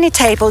how many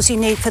tables you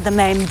need for the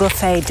main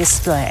buffet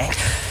display.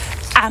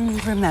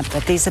 And remember,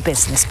 these are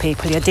business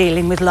people you're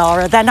dealing with,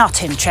 Laura. They're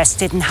not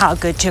interested in how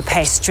good your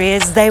pastry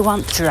is. They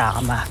want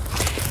drama.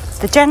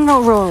 The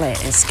general rule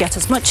is get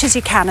as much as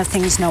you can of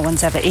things no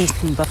one's ever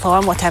eaten before,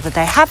 and whatever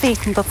they have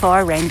eaten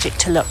before, arrange it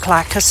to look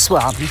like a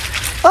swan.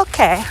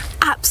 OK?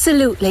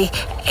 Absolutely.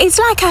 It's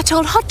like I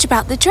told Hodge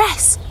about the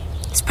dress.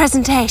 It's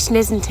presentation,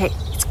 isn't it?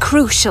 It's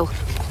crucial.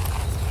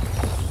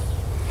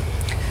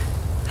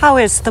 How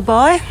is the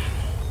boy?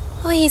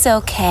 Oh, he's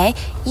OK.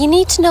 You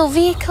need to know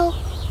vehicle.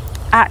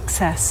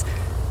 Access.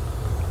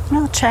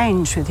 No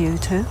change with you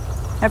two.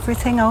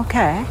 Everything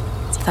OK?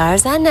 As far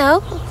as I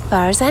know. As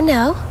far as I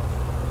know.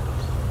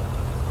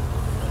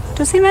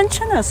 Does he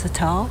mention us at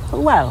all?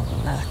 Well,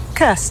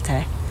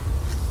 Kirsty.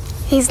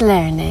 He's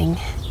learning.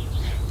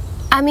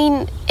 I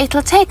mean,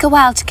 it'll take a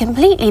while to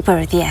completely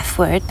bury the F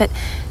word, but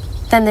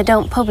then they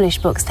don't publish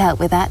books to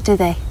help with that, do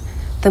they?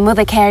 The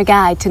Mother Care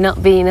Guide to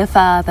Not Being a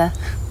Father.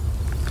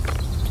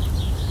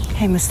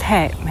 He must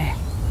hate me.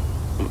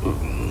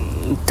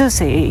 Does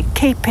he?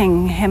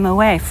 Keeping him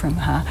away from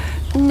her?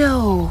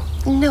 No.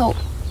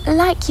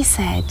 Like you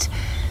said,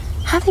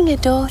 having a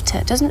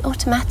daughter doesn't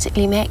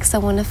automatically make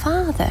someone a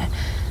father.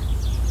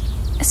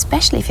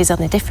 Especially if he's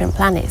on a different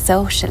planet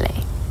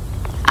socially.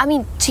 I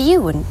mean, to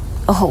you and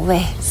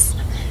always.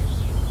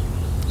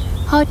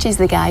 Hodge is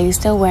the guy who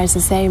still wears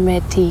the same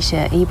red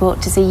t-shirt he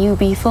bought to see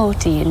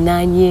UB40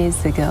 9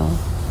 years ago.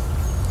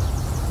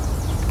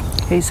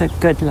 He's a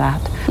good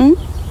lad.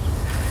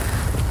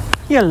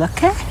 You're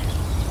lucky.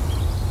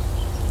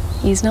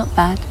 He's not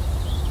bad.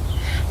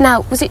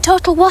 Now, was it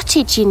total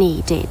wattage you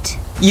needed?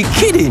 You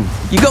kidding?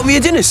 You got me a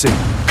dinner suit?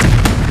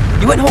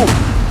 You went home?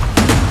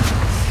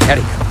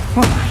 Eric,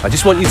 I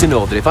just want you to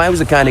know that if I was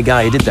the kind of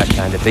guy who did that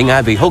kind of thing,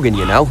 I'd be hugging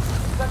you now.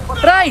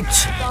 Right,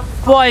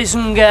 boys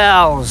and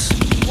girls.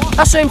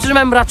 I seem to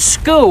remember at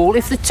school,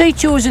 if the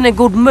teacher was in a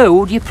good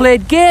mood, you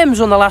played games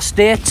on the last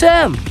day of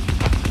term.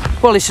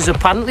 Well, this is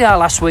apparently our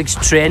last week's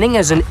training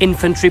as an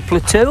infantry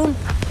platoon.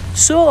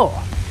 So,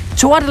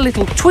 to add a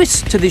little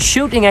twist to this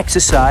shooting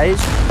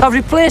exercise, I've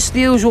replaced the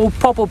usual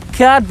pop-up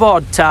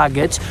cardboard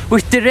targets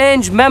with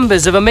deranged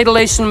members of a Middle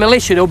Eastern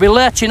militia who'll be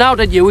lurching out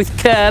at you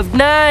with curved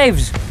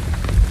knives.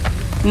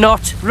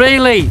 Not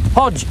really.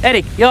 Hodge,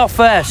 Eric, you're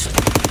first.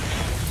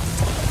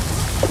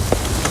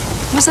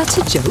 Was that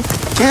a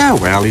joke? Yeah,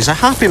 well, he's a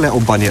happy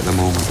little bunny at the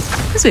moment.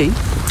 Is he?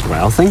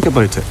 Well, think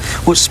about it.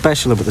 What's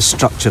special about the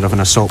structure of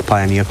an assault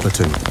pioneer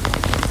platoon?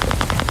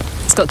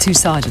 It's got 2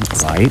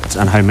 sergeants. Right,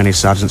 and how many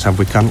sergeants have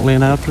we currently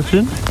in our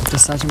platoon?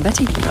 Just Sergeant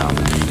Betty.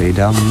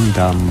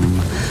 Dum-de-dum-dum.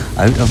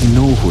 Out of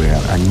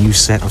nowhere, a new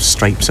set of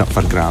stripes up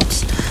for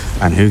grabs.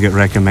 And who got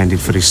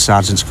recommended for his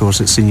sergeant's course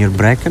at Senior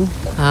Brecon?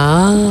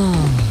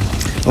 Ah.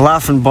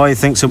 Laughing boy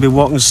thinks he'll be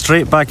walking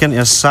straight back into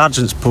a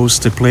sergeant's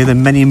post to play the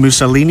mini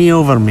Mussolini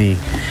over me.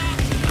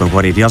 But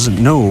what he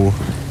doesn't know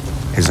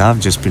is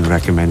I've just been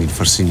recommended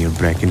for Senior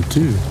Brecon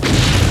too.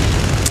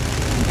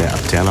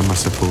 Better tell him, I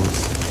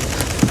suppose.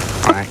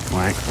 Whack,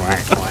 whack,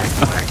 whack, whack,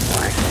 whack,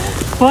 whack.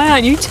 Why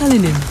aren't you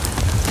telling him?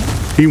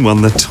 He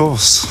won the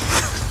toss.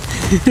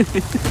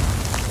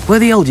 Where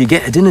the hell do you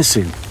get a dinner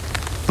suit?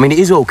 I mean, it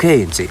is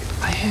okay, isn't it?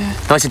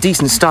 No, it's a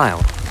decent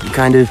style. The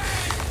kind of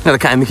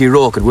Mickey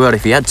Rourke could wear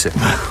if he had to.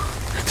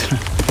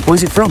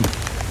 Where's it from?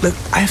 Look,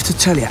 I have to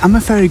tell you, I'm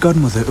a fairy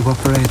godmother who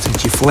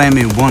operated your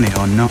flaming want it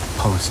or not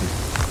policy.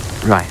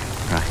 Right.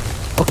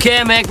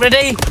 Okay, mate,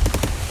 ready?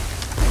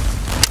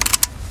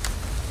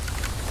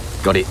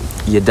 Got it.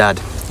 Your dad.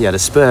 He had a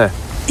spare.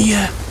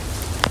 Yeah,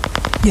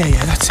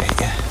 that's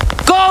it, yeah.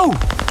 Go!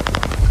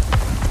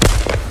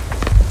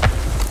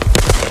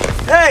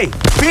 Hey,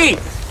 Pete!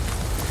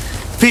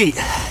 Pete,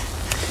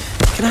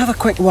 can I have a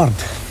quick word?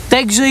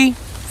 Degsy,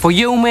 for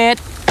you, mate,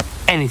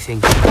 anything.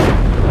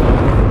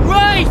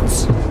 Right!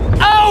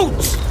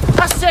 Out!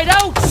 I said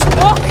out,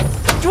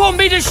 Spock! Do you want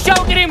me to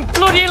shout it in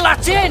bloody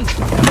Latin?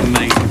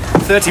 Mate,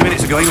 30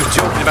 minutes ago he was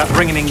joking about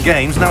bringing in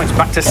games, now it's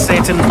back to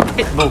Satan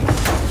Pitbull.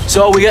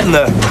 So are we getting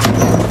there?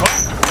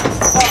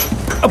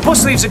 A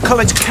bus leaves the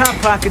college car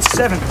park at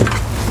 7.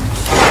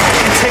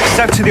 It takes us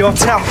out to the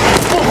hotel.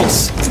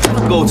 Bus?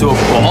 Don't go to a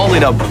ball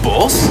in a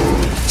bus?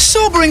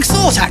 Sobering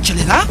thought,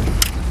 actually, that.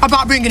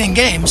 About bringing in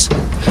games.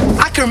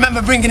 I can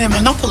remember bringing in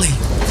Monopoly.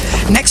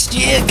 Next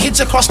year, kids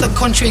across the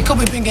country could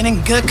be bringing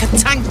in Gurkha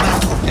Tank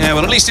Battle. Yeah,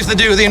 well, at least if they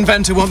do, the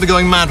inventor won't be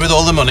going mad with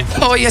all the money.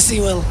 Oh, yes, he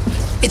will.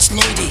 It's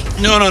Lloydy.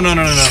 No. No,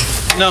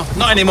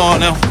 not anymore,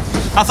 no.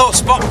 I thought,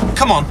 Spock,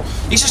 come on.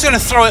 He's just going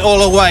to throw it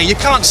all away. You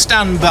can't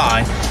stand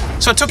by.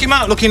 So I took him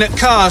out looking at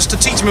cars to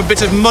teach him a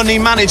bit of money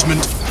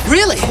management.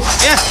 Really?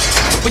 Yeah.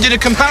 We did a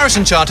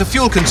comparison chart of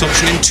fuel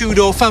consumption in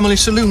 2-door family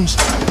saloons.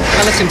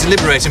 I let him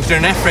deliberate between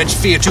an F-Reg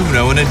Fiat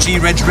Uno and a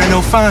G-Reg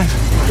Renault 5.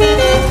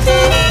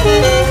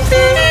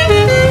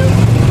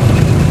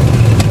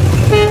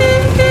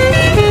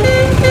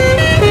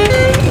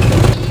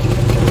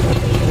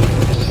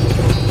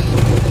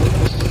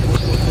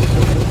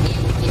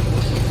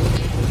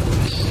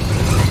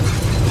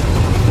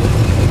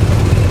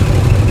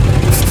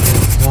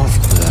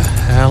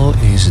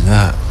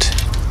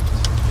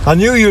 That. I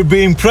knew you'd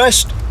be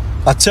impressed.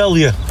 I tell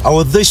you, I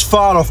was this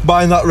far off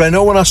buying that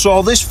Renault when I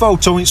saw this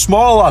photo in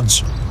Small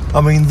Lads. I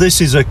mean,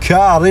 this is a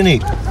car,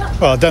 innit?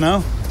 Well, I don't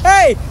know.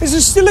 Hey, is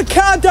there still a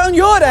car down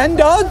your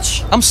end,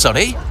 Hodge? I'm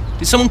sorry.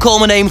 Did someone call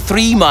my name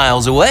 3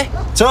 miles away?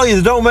 Tell you,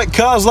 they don't make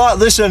cars like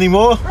this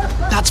anymore.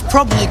 That's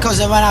probably because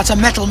they ran out of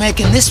metal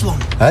making this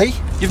one. Hey?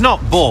 You've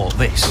not bought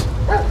this.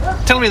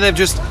 Tell me they've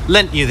just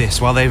lent you this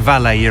while they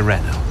valet your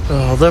Renault.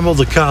 Oh, them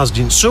other cars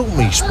didn't suit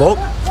me, Spock.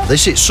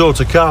 This is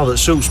sort of car that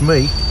suits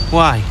me.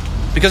 Why?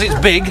 Because it's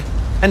big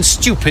and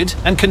stupid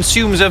and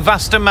consumes a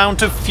vast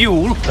amount of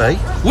fuel? Hey?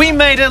 We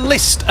made a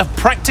list of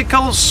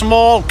practical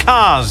small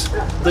cars.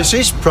 This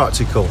is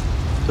practical.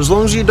 as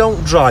long as you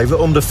don't drive at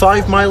under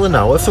 5 miles an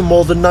hour for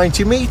more than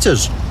 90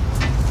 metres.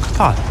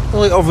 Fine.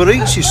 Well, it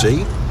overheats, you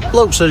see.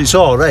 Bloke said it's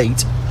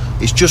alright.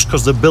 It's just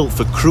because they're built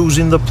for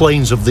cruising the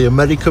plains of the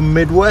American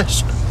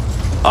Midwest.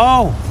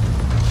 Oh.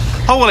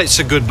 Oh, well, it's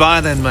a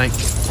goodbye then, mate.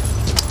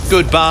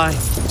 Goodbye.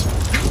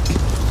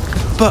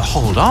 But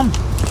hold on.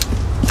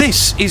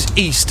 This is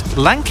East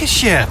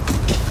Lancashire.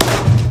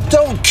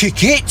 Don't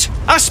kick it!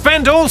 I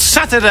spend all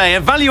Saturday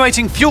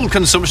evaluating fuel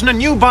consumption,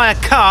 and you buy a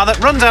car that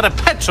runs out of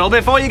petrol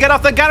before you get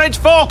off the garage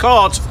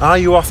forecourt. How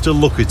you have to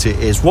look at it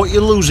is what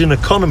you lose in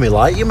economy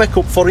like you make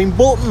up for in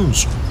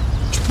buttons.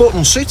 It's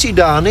Button City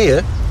down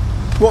here.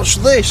 What's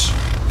this?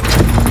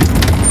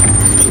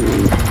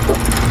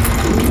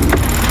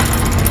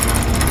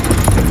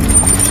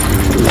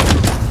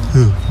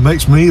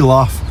 Makes me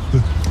laugh.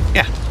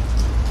 Yeah.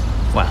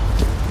 Well,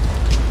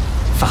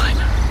 fine.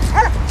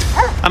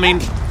 I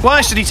mean,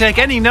 why should he take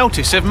any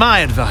notice of my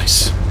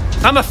advice?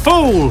 I'm a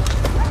fool.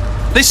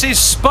 This is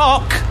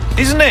Spock,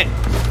 isn't it?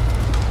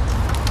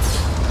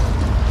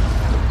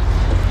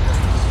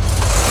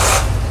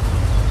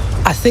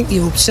 I think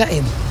you upset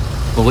him.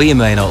 Well, he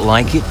may not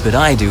like it, but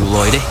I do,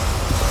 Lloydy.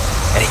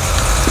 Eddie.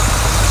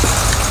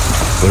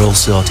 We're all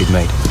sorted,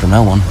 mate. From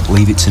now on,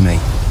 leave it to me.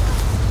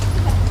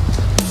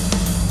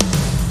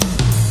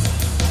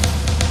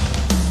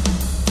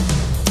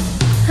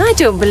 I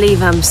don't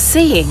believe I'm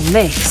seeing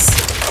this.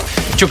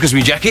 Chuck us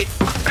me jacket.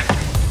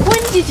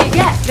 When did you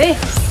get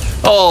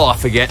this? Oh, I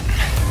forget.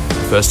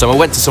 First time I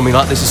went to something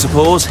like this, I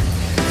suppose.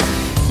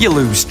 You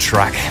lose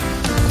track.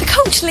 The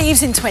coach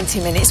leaves in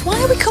 20 minutes.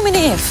 Why are we coming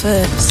here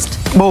first?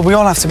 Well, we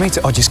all have to meet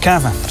at Hodge's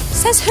caravan.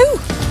 Says who?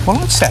 Well,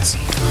 what says?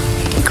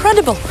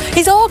 Incredible.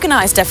 He's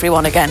organised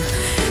everyone again.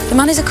 The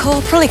man is a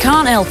corporal, he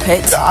can't help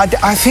it.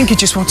 I think he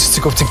just wants us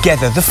to go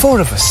together, the four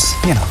of us,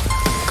 you know.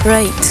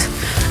 Great.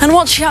 And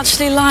what's she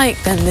actually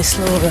like, then, this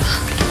Laura?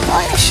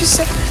 Oh, yeah, she's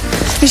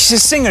a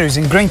singer who's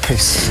in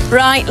Greenpeace.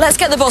 Right, let's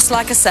get the bus,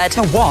 like I said.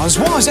 No, was.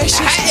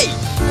 Hey!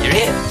 You're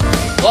here.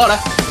 Laura.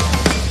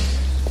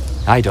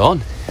 Hi,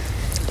 Dawn.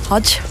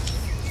 Hodge.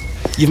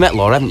 You've met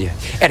Laura, haven't you?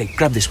 Eddie,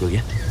 grab this, will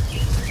you?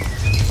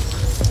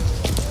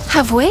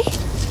 Have we?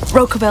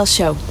 Rocabelle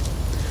show.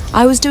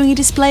 I was doing a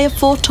display of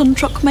 4-ton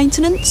truck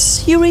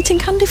maintenance. You were eating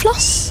candy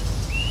floss?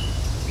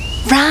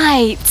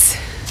 Right.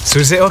 So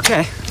is it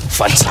okay?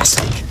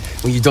 Fantastic.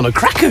 Well, you've done a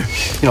cracker.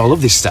 You know, I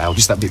love this style.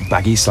 Just that bit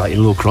baggy, slightly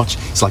low crotch.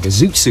 It's like a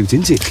zoot suit,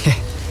 isn't it?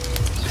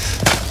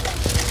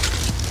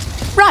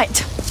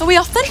 Right. Are we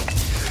off then?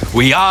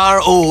 We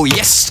are. Oh,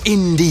 yes,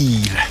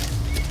 indeed.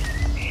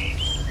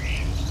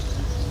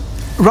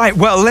 Right,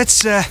 well,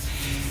 let's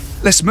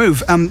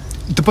move.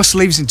 The bus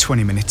leaves in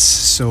 20 minutes,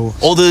 so...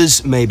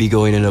 Others may be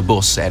going in a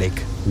bus,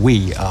 Eric.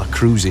 We are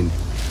cruising.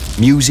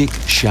 Music,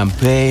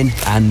 champagne,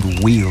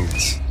 and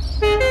wheels.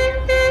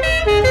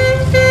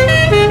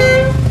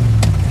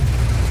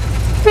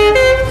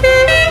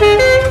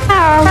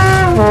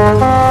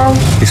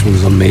 This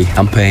one's on me.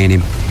 I'm paying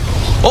him.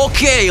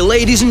 Okay,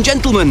 ladies and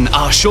gentlemen,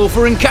 our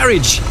chauffeur and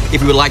carriage.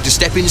 If you would like to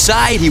step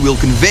inside, he will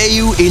convey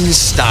you in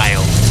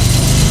style.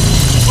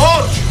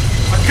 Hodge!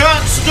 I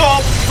can't stop.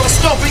 If I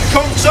stop, it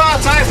comes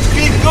out. I have to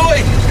keep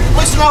going.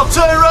 Listen, I'll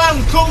turn around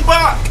and come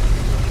back.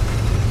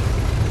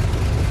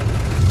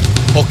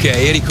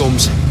 Okay, here he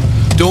comes.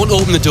 Don't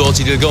open the door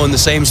till you go in the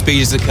same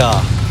speed as the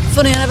car.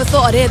 Funny, I never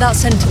thought I'd hear that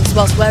sentence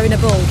whilst wearing a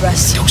ball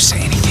dress. Don't say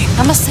anything.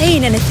 Am I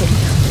saying anything?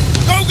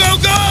 Go, go,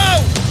 go!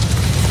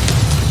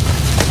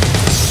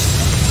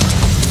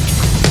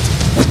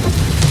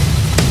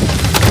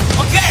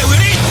 Okay,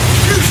 we're in.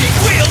 Music,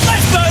 wheel,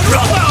 let's burn,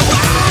 rubber!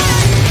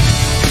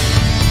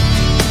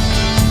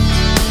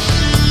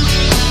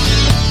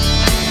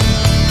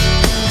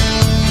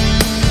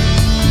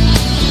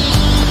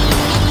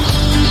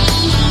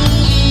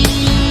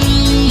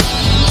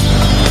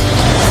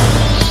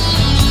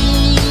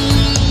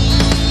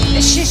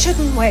 She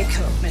shouldn't wake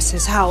up,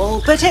 Mrs.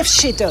 Howell, but if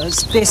she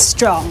does, be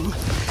strong.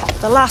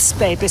 The last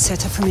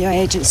babysitter from your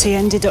agency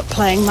ended up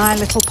playing My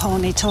Little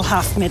Pony till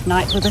half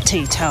midnight with a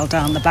tea towel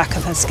down the back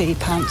of her ski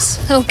pants.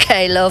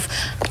 OK, love.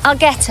 I'll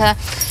get her.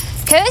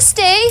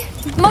 Kirsty,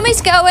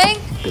 Mummy's going.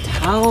 But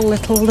how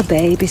little the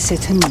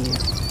babysitter knew,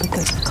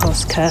 because of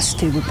course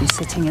Kirsty would be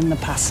sitting in the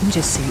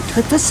passenger seat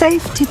with the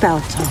safety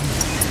belt on.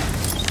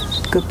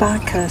 Goodbye,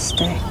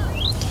 Kirsty.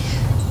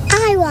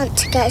 I want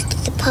to go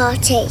to the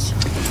party.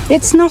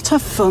 It's not a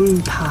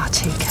fun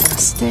party,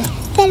 Kirsty.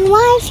 Then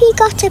why have you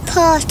got a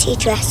party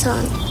dress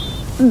on?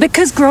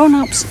 Because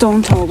grown-ups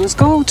don't always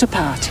go to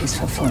parties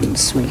for fun,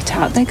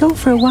 sweetheart. They go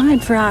for a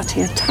wide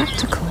variety of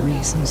tactical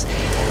reasons.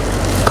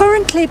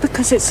 Currently,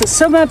 because it's a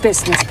summer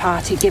business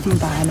party given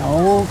by an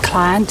old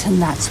client,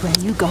 and that's where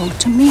you go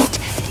to meet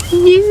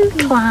new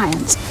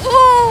clients.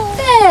 Oh,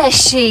 there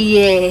she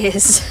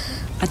is.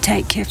 I'd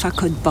take you if I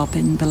could,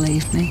 Bobbin,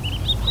 believe me.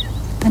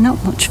 They're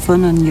not much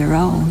fun on your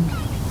own.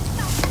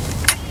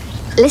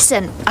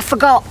 Listen, I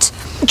forgot.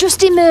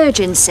 Just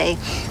emergency.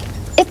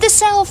 If the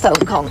cell phone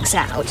conks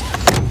out,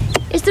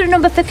 is there a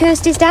number for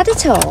Kirsty's dad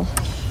at all?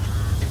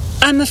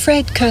 I'm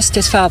afraid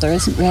Kirsty's father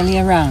isn't really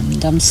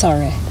around, I'm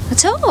sorry.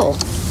 At all?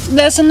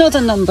 There's another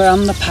number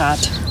on the pad.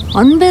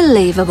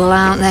 Unbelievable,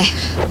 aren't they?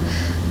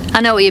 I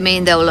know what you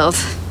mean, though,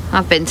 love.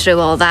 I've been through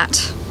all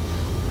that.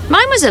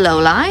 Mine was a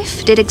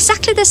lowlife. Did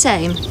exactly the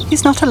same.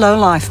 He's not a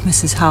lowlife,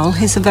 Mrs. Hull.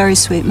 He's a very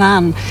sweet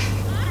man.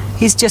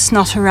 He's just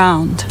not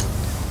around.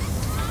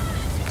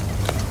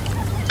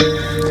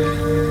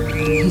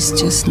 He's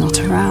just not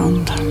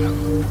around.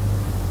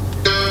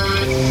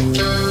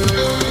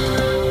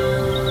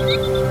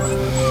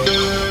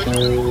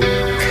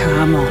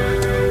 Come on.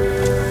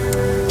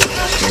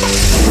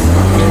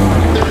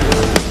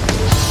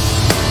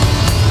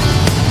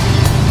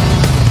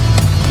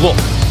 Look,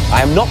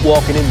 I am not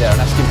walking in there and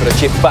asking for a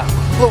chip back.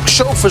 Look,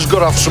 chauffeur's got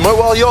to have something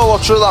while you're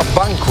lot are at that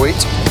banquet.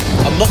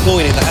 I'm not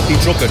going in the happy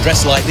trucker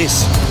dressed like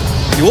this.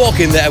 You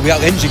walk in there without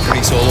engine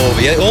grease all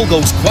over you, it all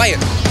goes quiet.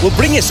 We'll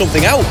bring you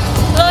something out.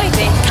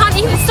 Lloydy, can't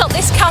even stop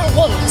this car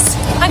once.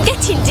 I'm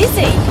getting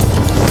dizzy.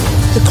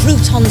 The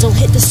croutons will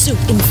hit the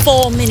soup in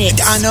 4 minutes.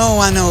 I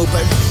know,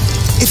 but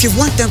if you've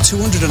whacked out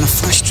 200 on a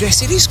flash dress,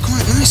 it is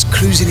quite nice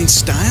cruising in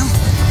style,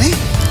 eh?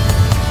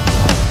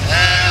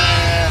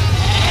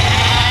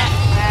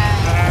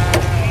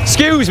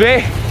 Excuse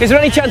me, is there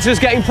any chance of us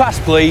getting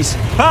past, please?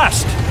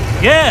 Past?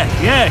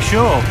 Yeah,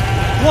 sure.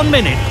 1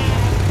 minute.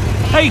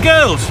 Hey,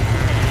 girls,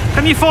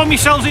 can you form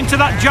yourselves into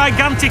that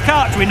gigantic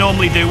arch we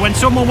normally do when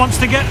someone wants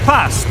to get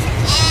past?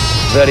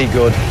 Very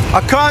good. I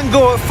can't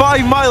go at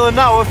 5 miles an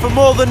hour for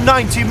more than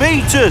 90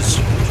 metres.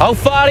 How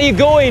far are you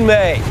going,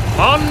 mate?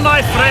 On,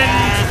 my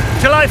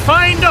friend, till I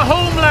find a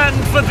homeland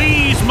for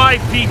these, my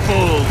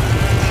people.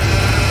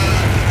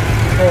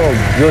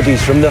 Oh,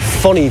 goodies, from the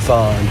funny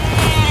farm.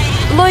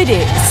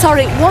 Lloydy,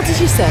 sorry, what did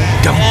you say?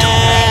 Don't.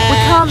 We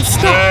can't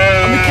stop,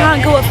 and we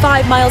can't go at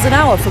 5 miles an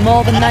hour for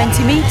more than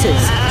 90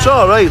 metres. It's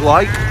all right,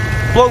 like.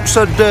 Bloke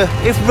said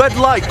if red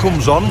light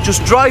comes on,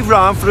 just drive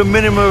round for a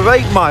minimum of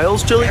 8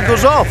 miles till it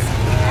goes off.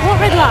 What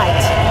red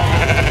light?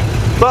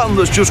 That one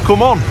that's just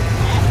come on.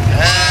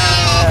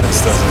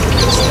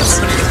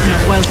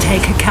 Well,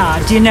 take a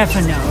card. You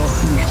never know.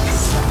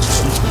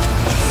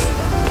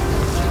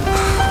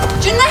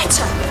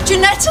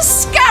 Janetta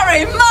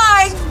Scarry,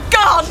 my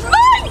God!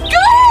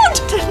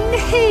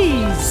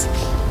 Denise!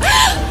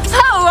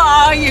 How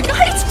are you?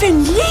 It's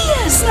been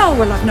years. Oh,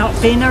 well, I've not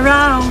been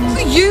around.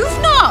 You've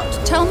not?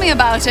 Tell me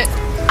about it.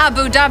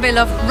 Abu Dhabi,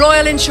 love.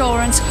 Royal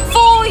Insurance.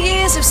 4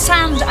 years of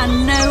sand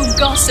and no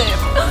gossip.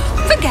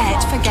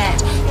 Forget.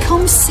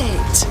 Come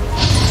sit.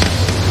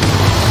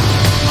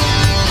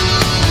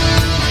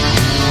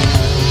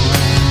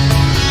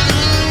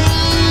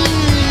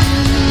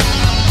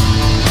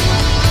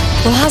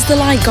 Well, has the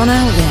light gone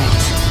out yet?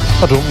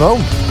 I don't know.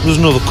 There's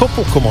another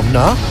couple come on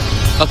now.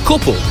 A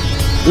couple?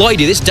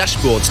 Lloydy, this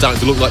dashboard's starting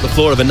to look like the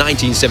floor of a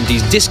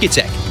 1970s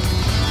discotheque.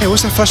 Hey,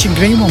 what's that flashing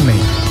green one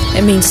mean?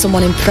 It means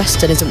someone in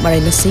Preston isn't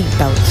wearing a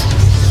seatbelt.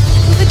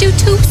 Will we do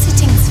 2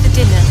 sittings for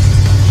dinner?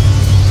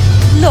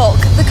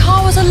 Look, the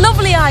car was a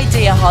lovely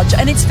idea, Hodge,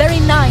 and it's very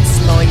nice,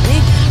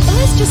 Lloydy. But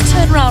let's just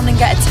turn around and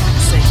get a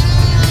taxi.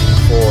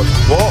 Ford.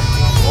 What?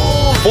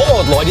 Oh,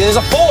 Ford, Lloydy, there's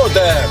a Ford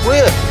there.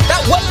 Where?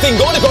 That wet thing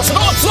going across the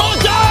road. Slow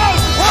down!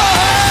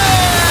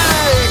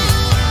 Hey!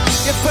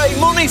 You pay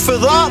money for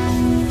that?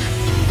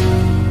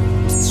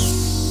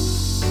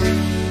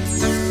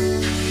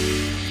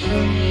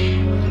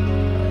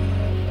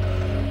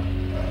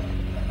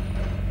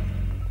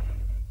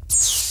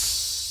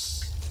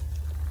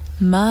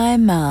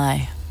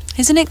 My.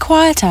 Isn't it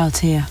quiet out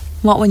here?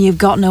 What when you've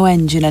got no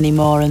engine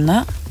anymore and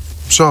that?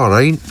 It's all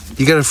right.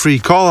 You get a free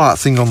call-out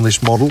thing on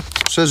this model.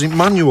 It says it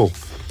manual.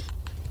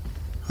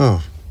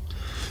 Oh.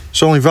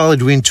 It's only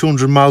valid within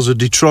 200 miles of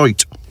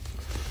Detroit.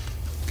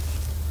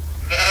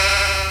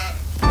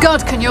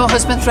 God, can your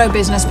husband throw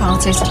business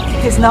parties?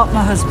 He's not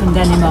my husband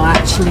anymore,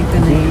 actually,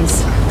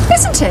 Denise.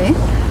 Isn't he?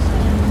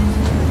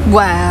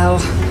 Well,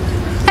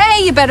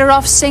 hey, you're better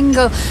off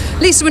single.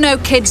 At least there were no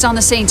kids on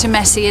the scene to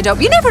mess it up.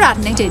 You never had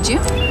any, did you?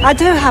 I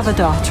do have a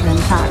daughter, in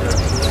fact.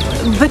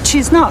 But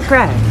she's not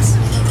Greg's.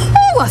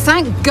 Oh, well,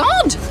 thank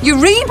God. You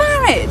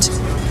remarried.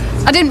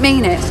 I didn't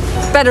mean it.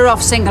 Better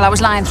off single. I was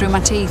lying through my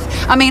teeth.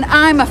 I mean,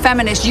 I'm a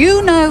feminist.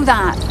 You know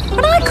that.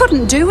 But I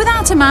couldn't do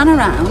without a man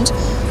around.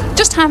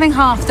 Just having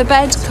half the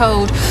bed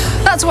cold.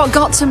 That's what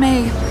got to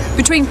me.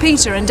 Between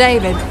Peter and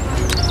David.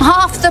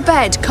 Half the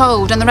bed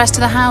cold and the rest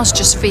of the house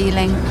just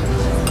feeling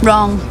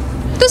wrong.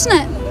 Doesn't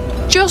it?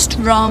 Just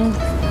wrong.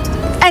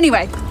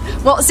 Anyway,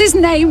 what's his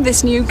name,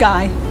 this new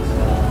guy?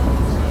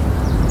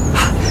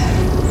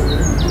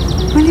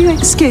 Will you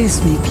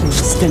excuse me,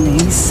 please,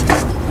 Denise?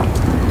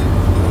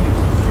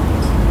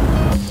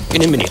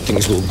 In a minute,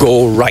 things will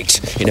go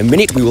right. In a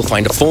minute, we will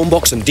find a phone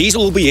box and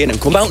Diesel will be in and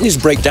come out in his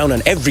breakdown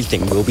and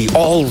everything will be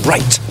all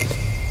right.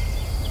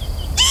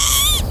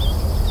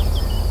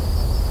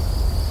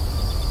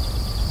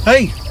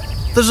 Hey,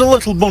 there's a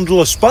little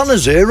bundle of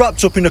spanners here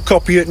wrapped up in a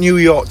copy at New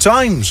York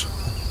Times.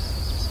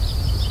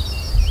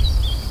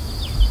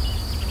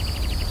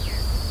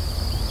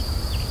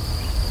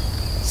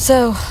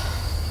 So,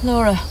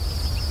 Laura,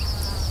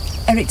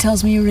 Eric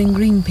tells me you're in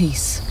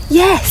Greenpeace.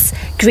 Yes,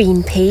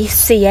 Greenpeace,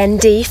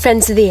 CND,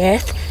 Friends of the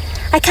Earth.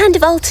 I kind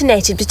of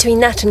alternated between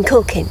that and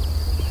cooking.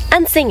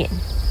 And singing.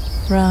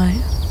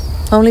 Right.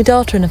 Only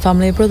daughter in a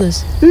family of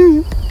brothers?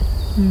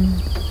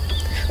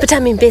 But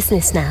I'm in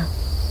business now.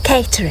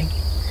 Catering.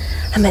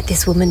 I met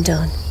this woman,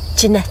 Dawn.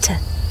 Janetta.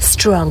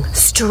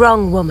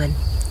 Strong woman.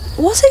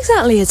 What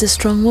exactly is a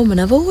strong woman?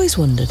 I've always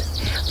wondered.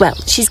 Well,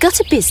 she's got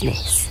a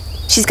business.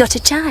 She's got a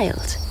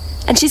child.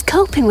 And she's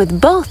coping with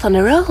both on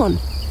her own.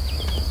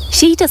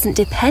 She doesn't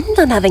depend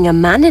on having a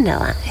man in her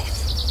life.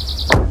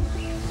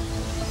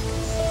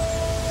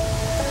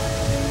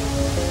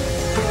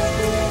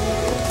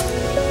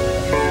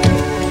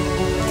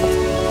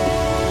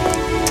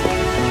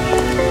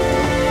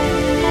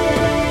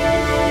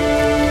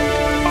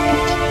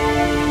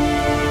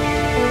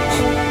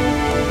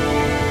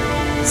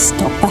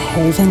 Stop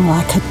behaving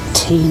like a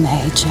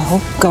teenager.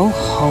 Or go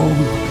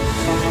home.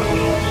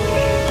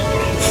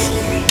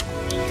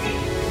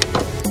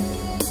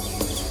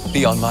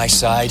 Be on my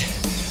side.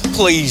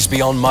 Please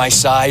be on my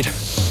side.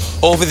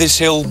 Over this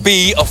hill,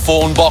 be a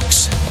phone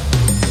box.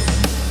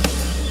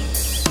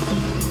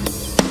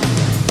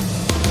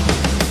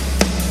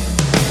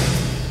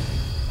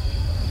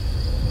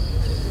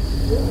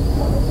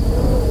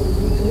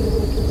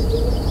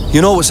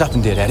 You know what's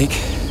happened here, Eric?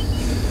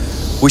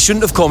 We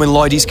shouldn't have come in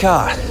Lloydy's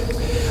car.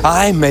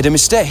 I made a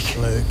mistake.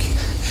 Look.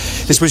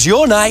 This was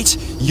your night,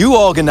 you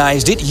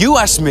organised it, you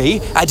asked me,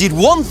 I did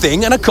one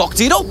thing and I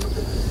cocked it up.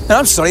 And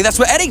I'm sorry, that's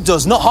what Eric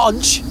does, not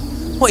Hodge.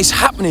 What is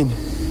happening?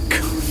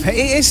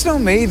 It's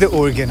not me that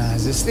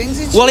organises things,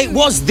 it's Well, you. it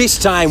was this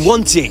time,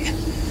 wasn't it?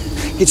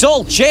 It's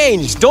all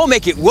changed. Don't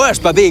make it worse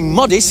by being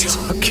modest.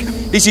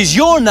 This is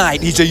your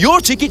night, these are your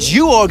tickets,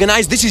 you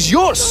organised, this is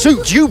your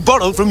suit you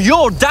borrowed from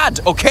your dad,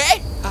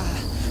 okay?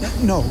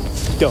 No,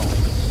 don't.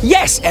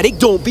 Yes, Eric,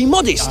 don't be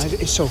modest.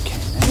 It's okay.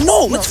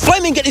 No, let's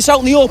flaming get this out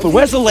in the open.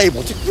 Where's the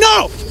label?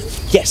 No!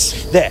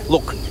 Yes, there,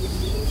 look.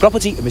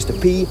 Property of Mr.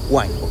 P.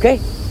 Wang, okay?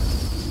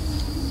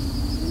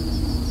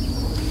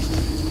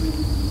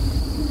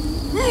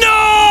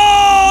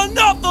 No!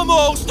 Not the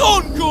most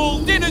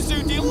uncool dinner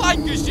suit in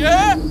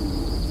Lancashire!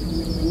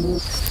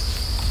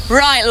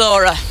 Right,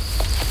 Laura.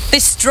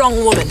 This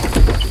strong woman.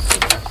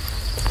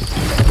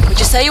 Would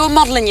you say you were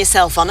modelling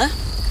yourself on her?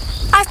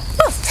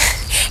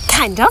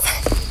 Kind of.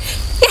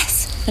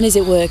 Yes. And is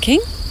it working?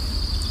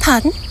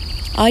 Pardon?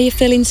 Are you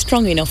feeling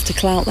strong enough to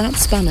clout that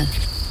spanner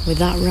with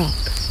that rock?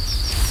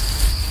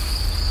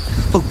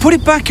 Look, put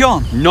it back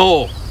on.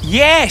 No.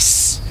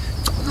 Yes!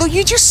 Look,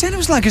 you just said it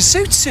was like a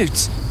suit.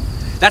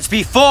 That's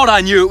before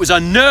I knew it was a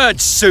nerd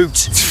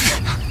suit.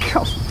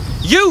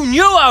 You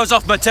knew I was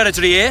off my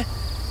territory here.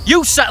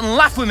 You sat and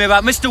laughed with me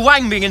about Mr.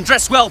 Wang being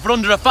dressed well for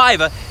under a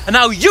fiver, and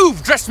now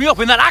you've dressed me up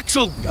in that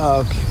actual...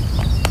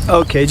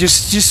 Okay,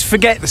 just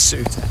forget the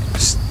suit.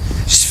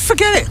 Just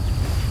forget it.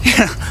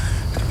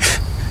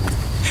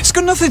 It's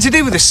got nothing to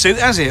do with the suit,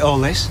 has it, all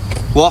this?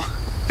 What?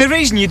 The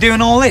reason you're doing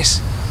all this?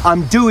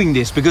 I'm doing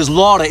this because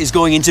Laura is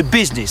going into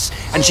business,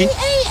 and she...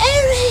 Hey,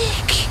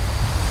 Eric!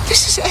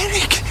 This is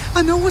Eric.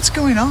 I know what's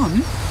going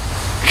on.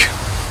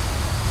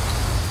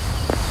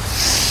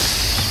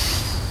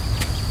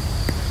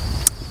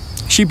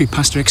 She'd be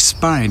past her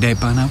expiry date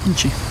by now, wouldn't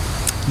she?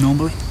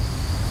 Normally.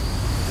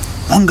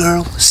 One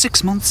girl,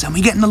 6 months, and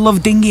we get in the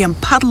love dinghy and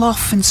paddle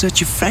off in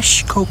search of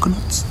fresh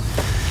coconuts.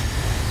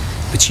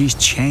 But she's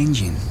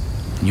changing,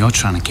 and you're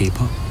trying to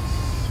keep up.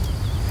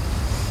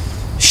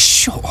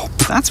 Shut up.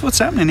 That's what's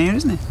happening here,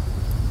 isn't it?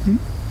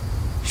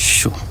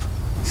 Shut up.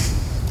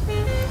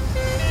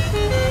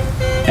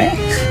 Hey,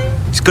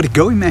 he's got it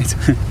going, mate.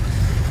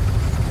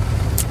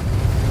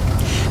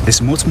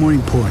 There's what's more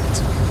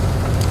important.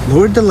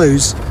 Laura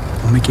Deleuze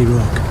or Mickey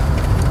Rourke?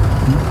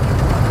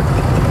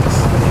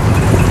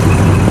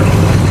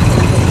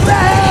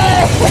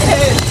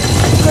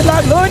 Good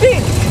luck, Lloydy.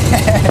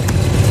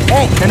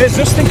 Hey, and there's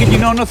just thinking you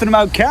know nothing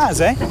about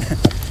cars, eh?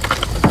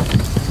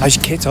 How's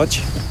your kit,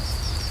 Hodge?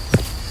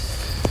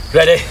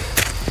 Ready?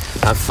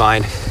 I'm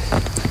fine.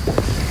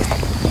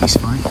 He's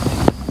fine.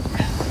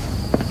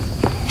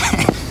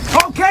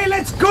 Okay,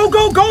 let's go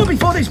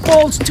before this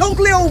ball's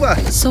totally over.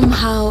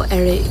 Somehow,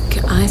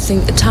 Eric, I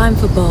think the time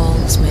for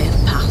balls may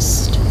have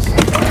passed.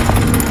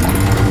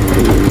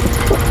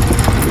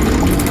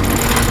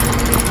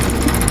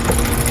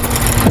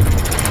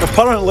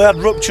 Apparently I'd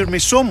ruptured my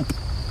sump.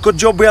 Good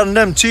job we had an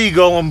MT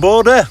girl on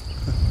board, eh?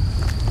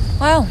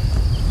 Well,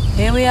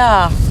 here we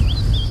are.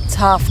 It's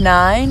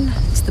 9:30,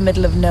 it's the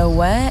middle of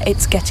nowhere,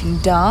 it's getting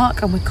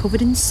dark, and we're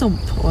covered in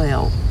sump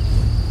oil.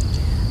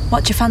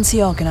 What do you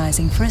fancy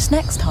organising for us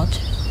next, Hodge?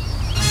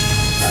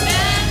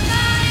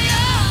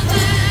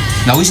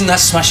 Now, isn't that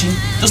smashing?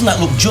 Doesn't that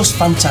look just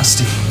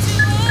fantastic?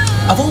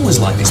 I've always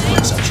liked this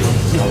place, actually.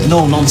 You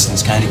know,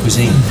 no-nonsense kind of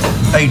cuisine.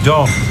 Hey,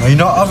 Don, are you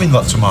not having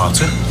that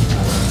tomato?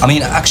 I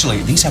mean,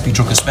 actually, these Happy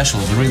Trucker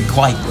specials are really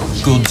quite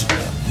good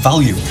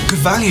value. Good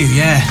value,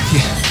 yeah.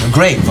 A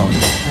great value,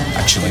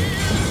 actually.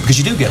 Because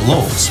you do get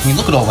loads. I mean,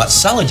 look at all that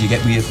salad you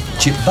get with your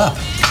chip bap.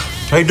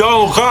 Hey,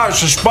 Don, look out,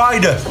 it's a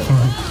spider.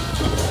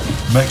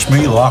 Makes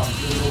me laugh.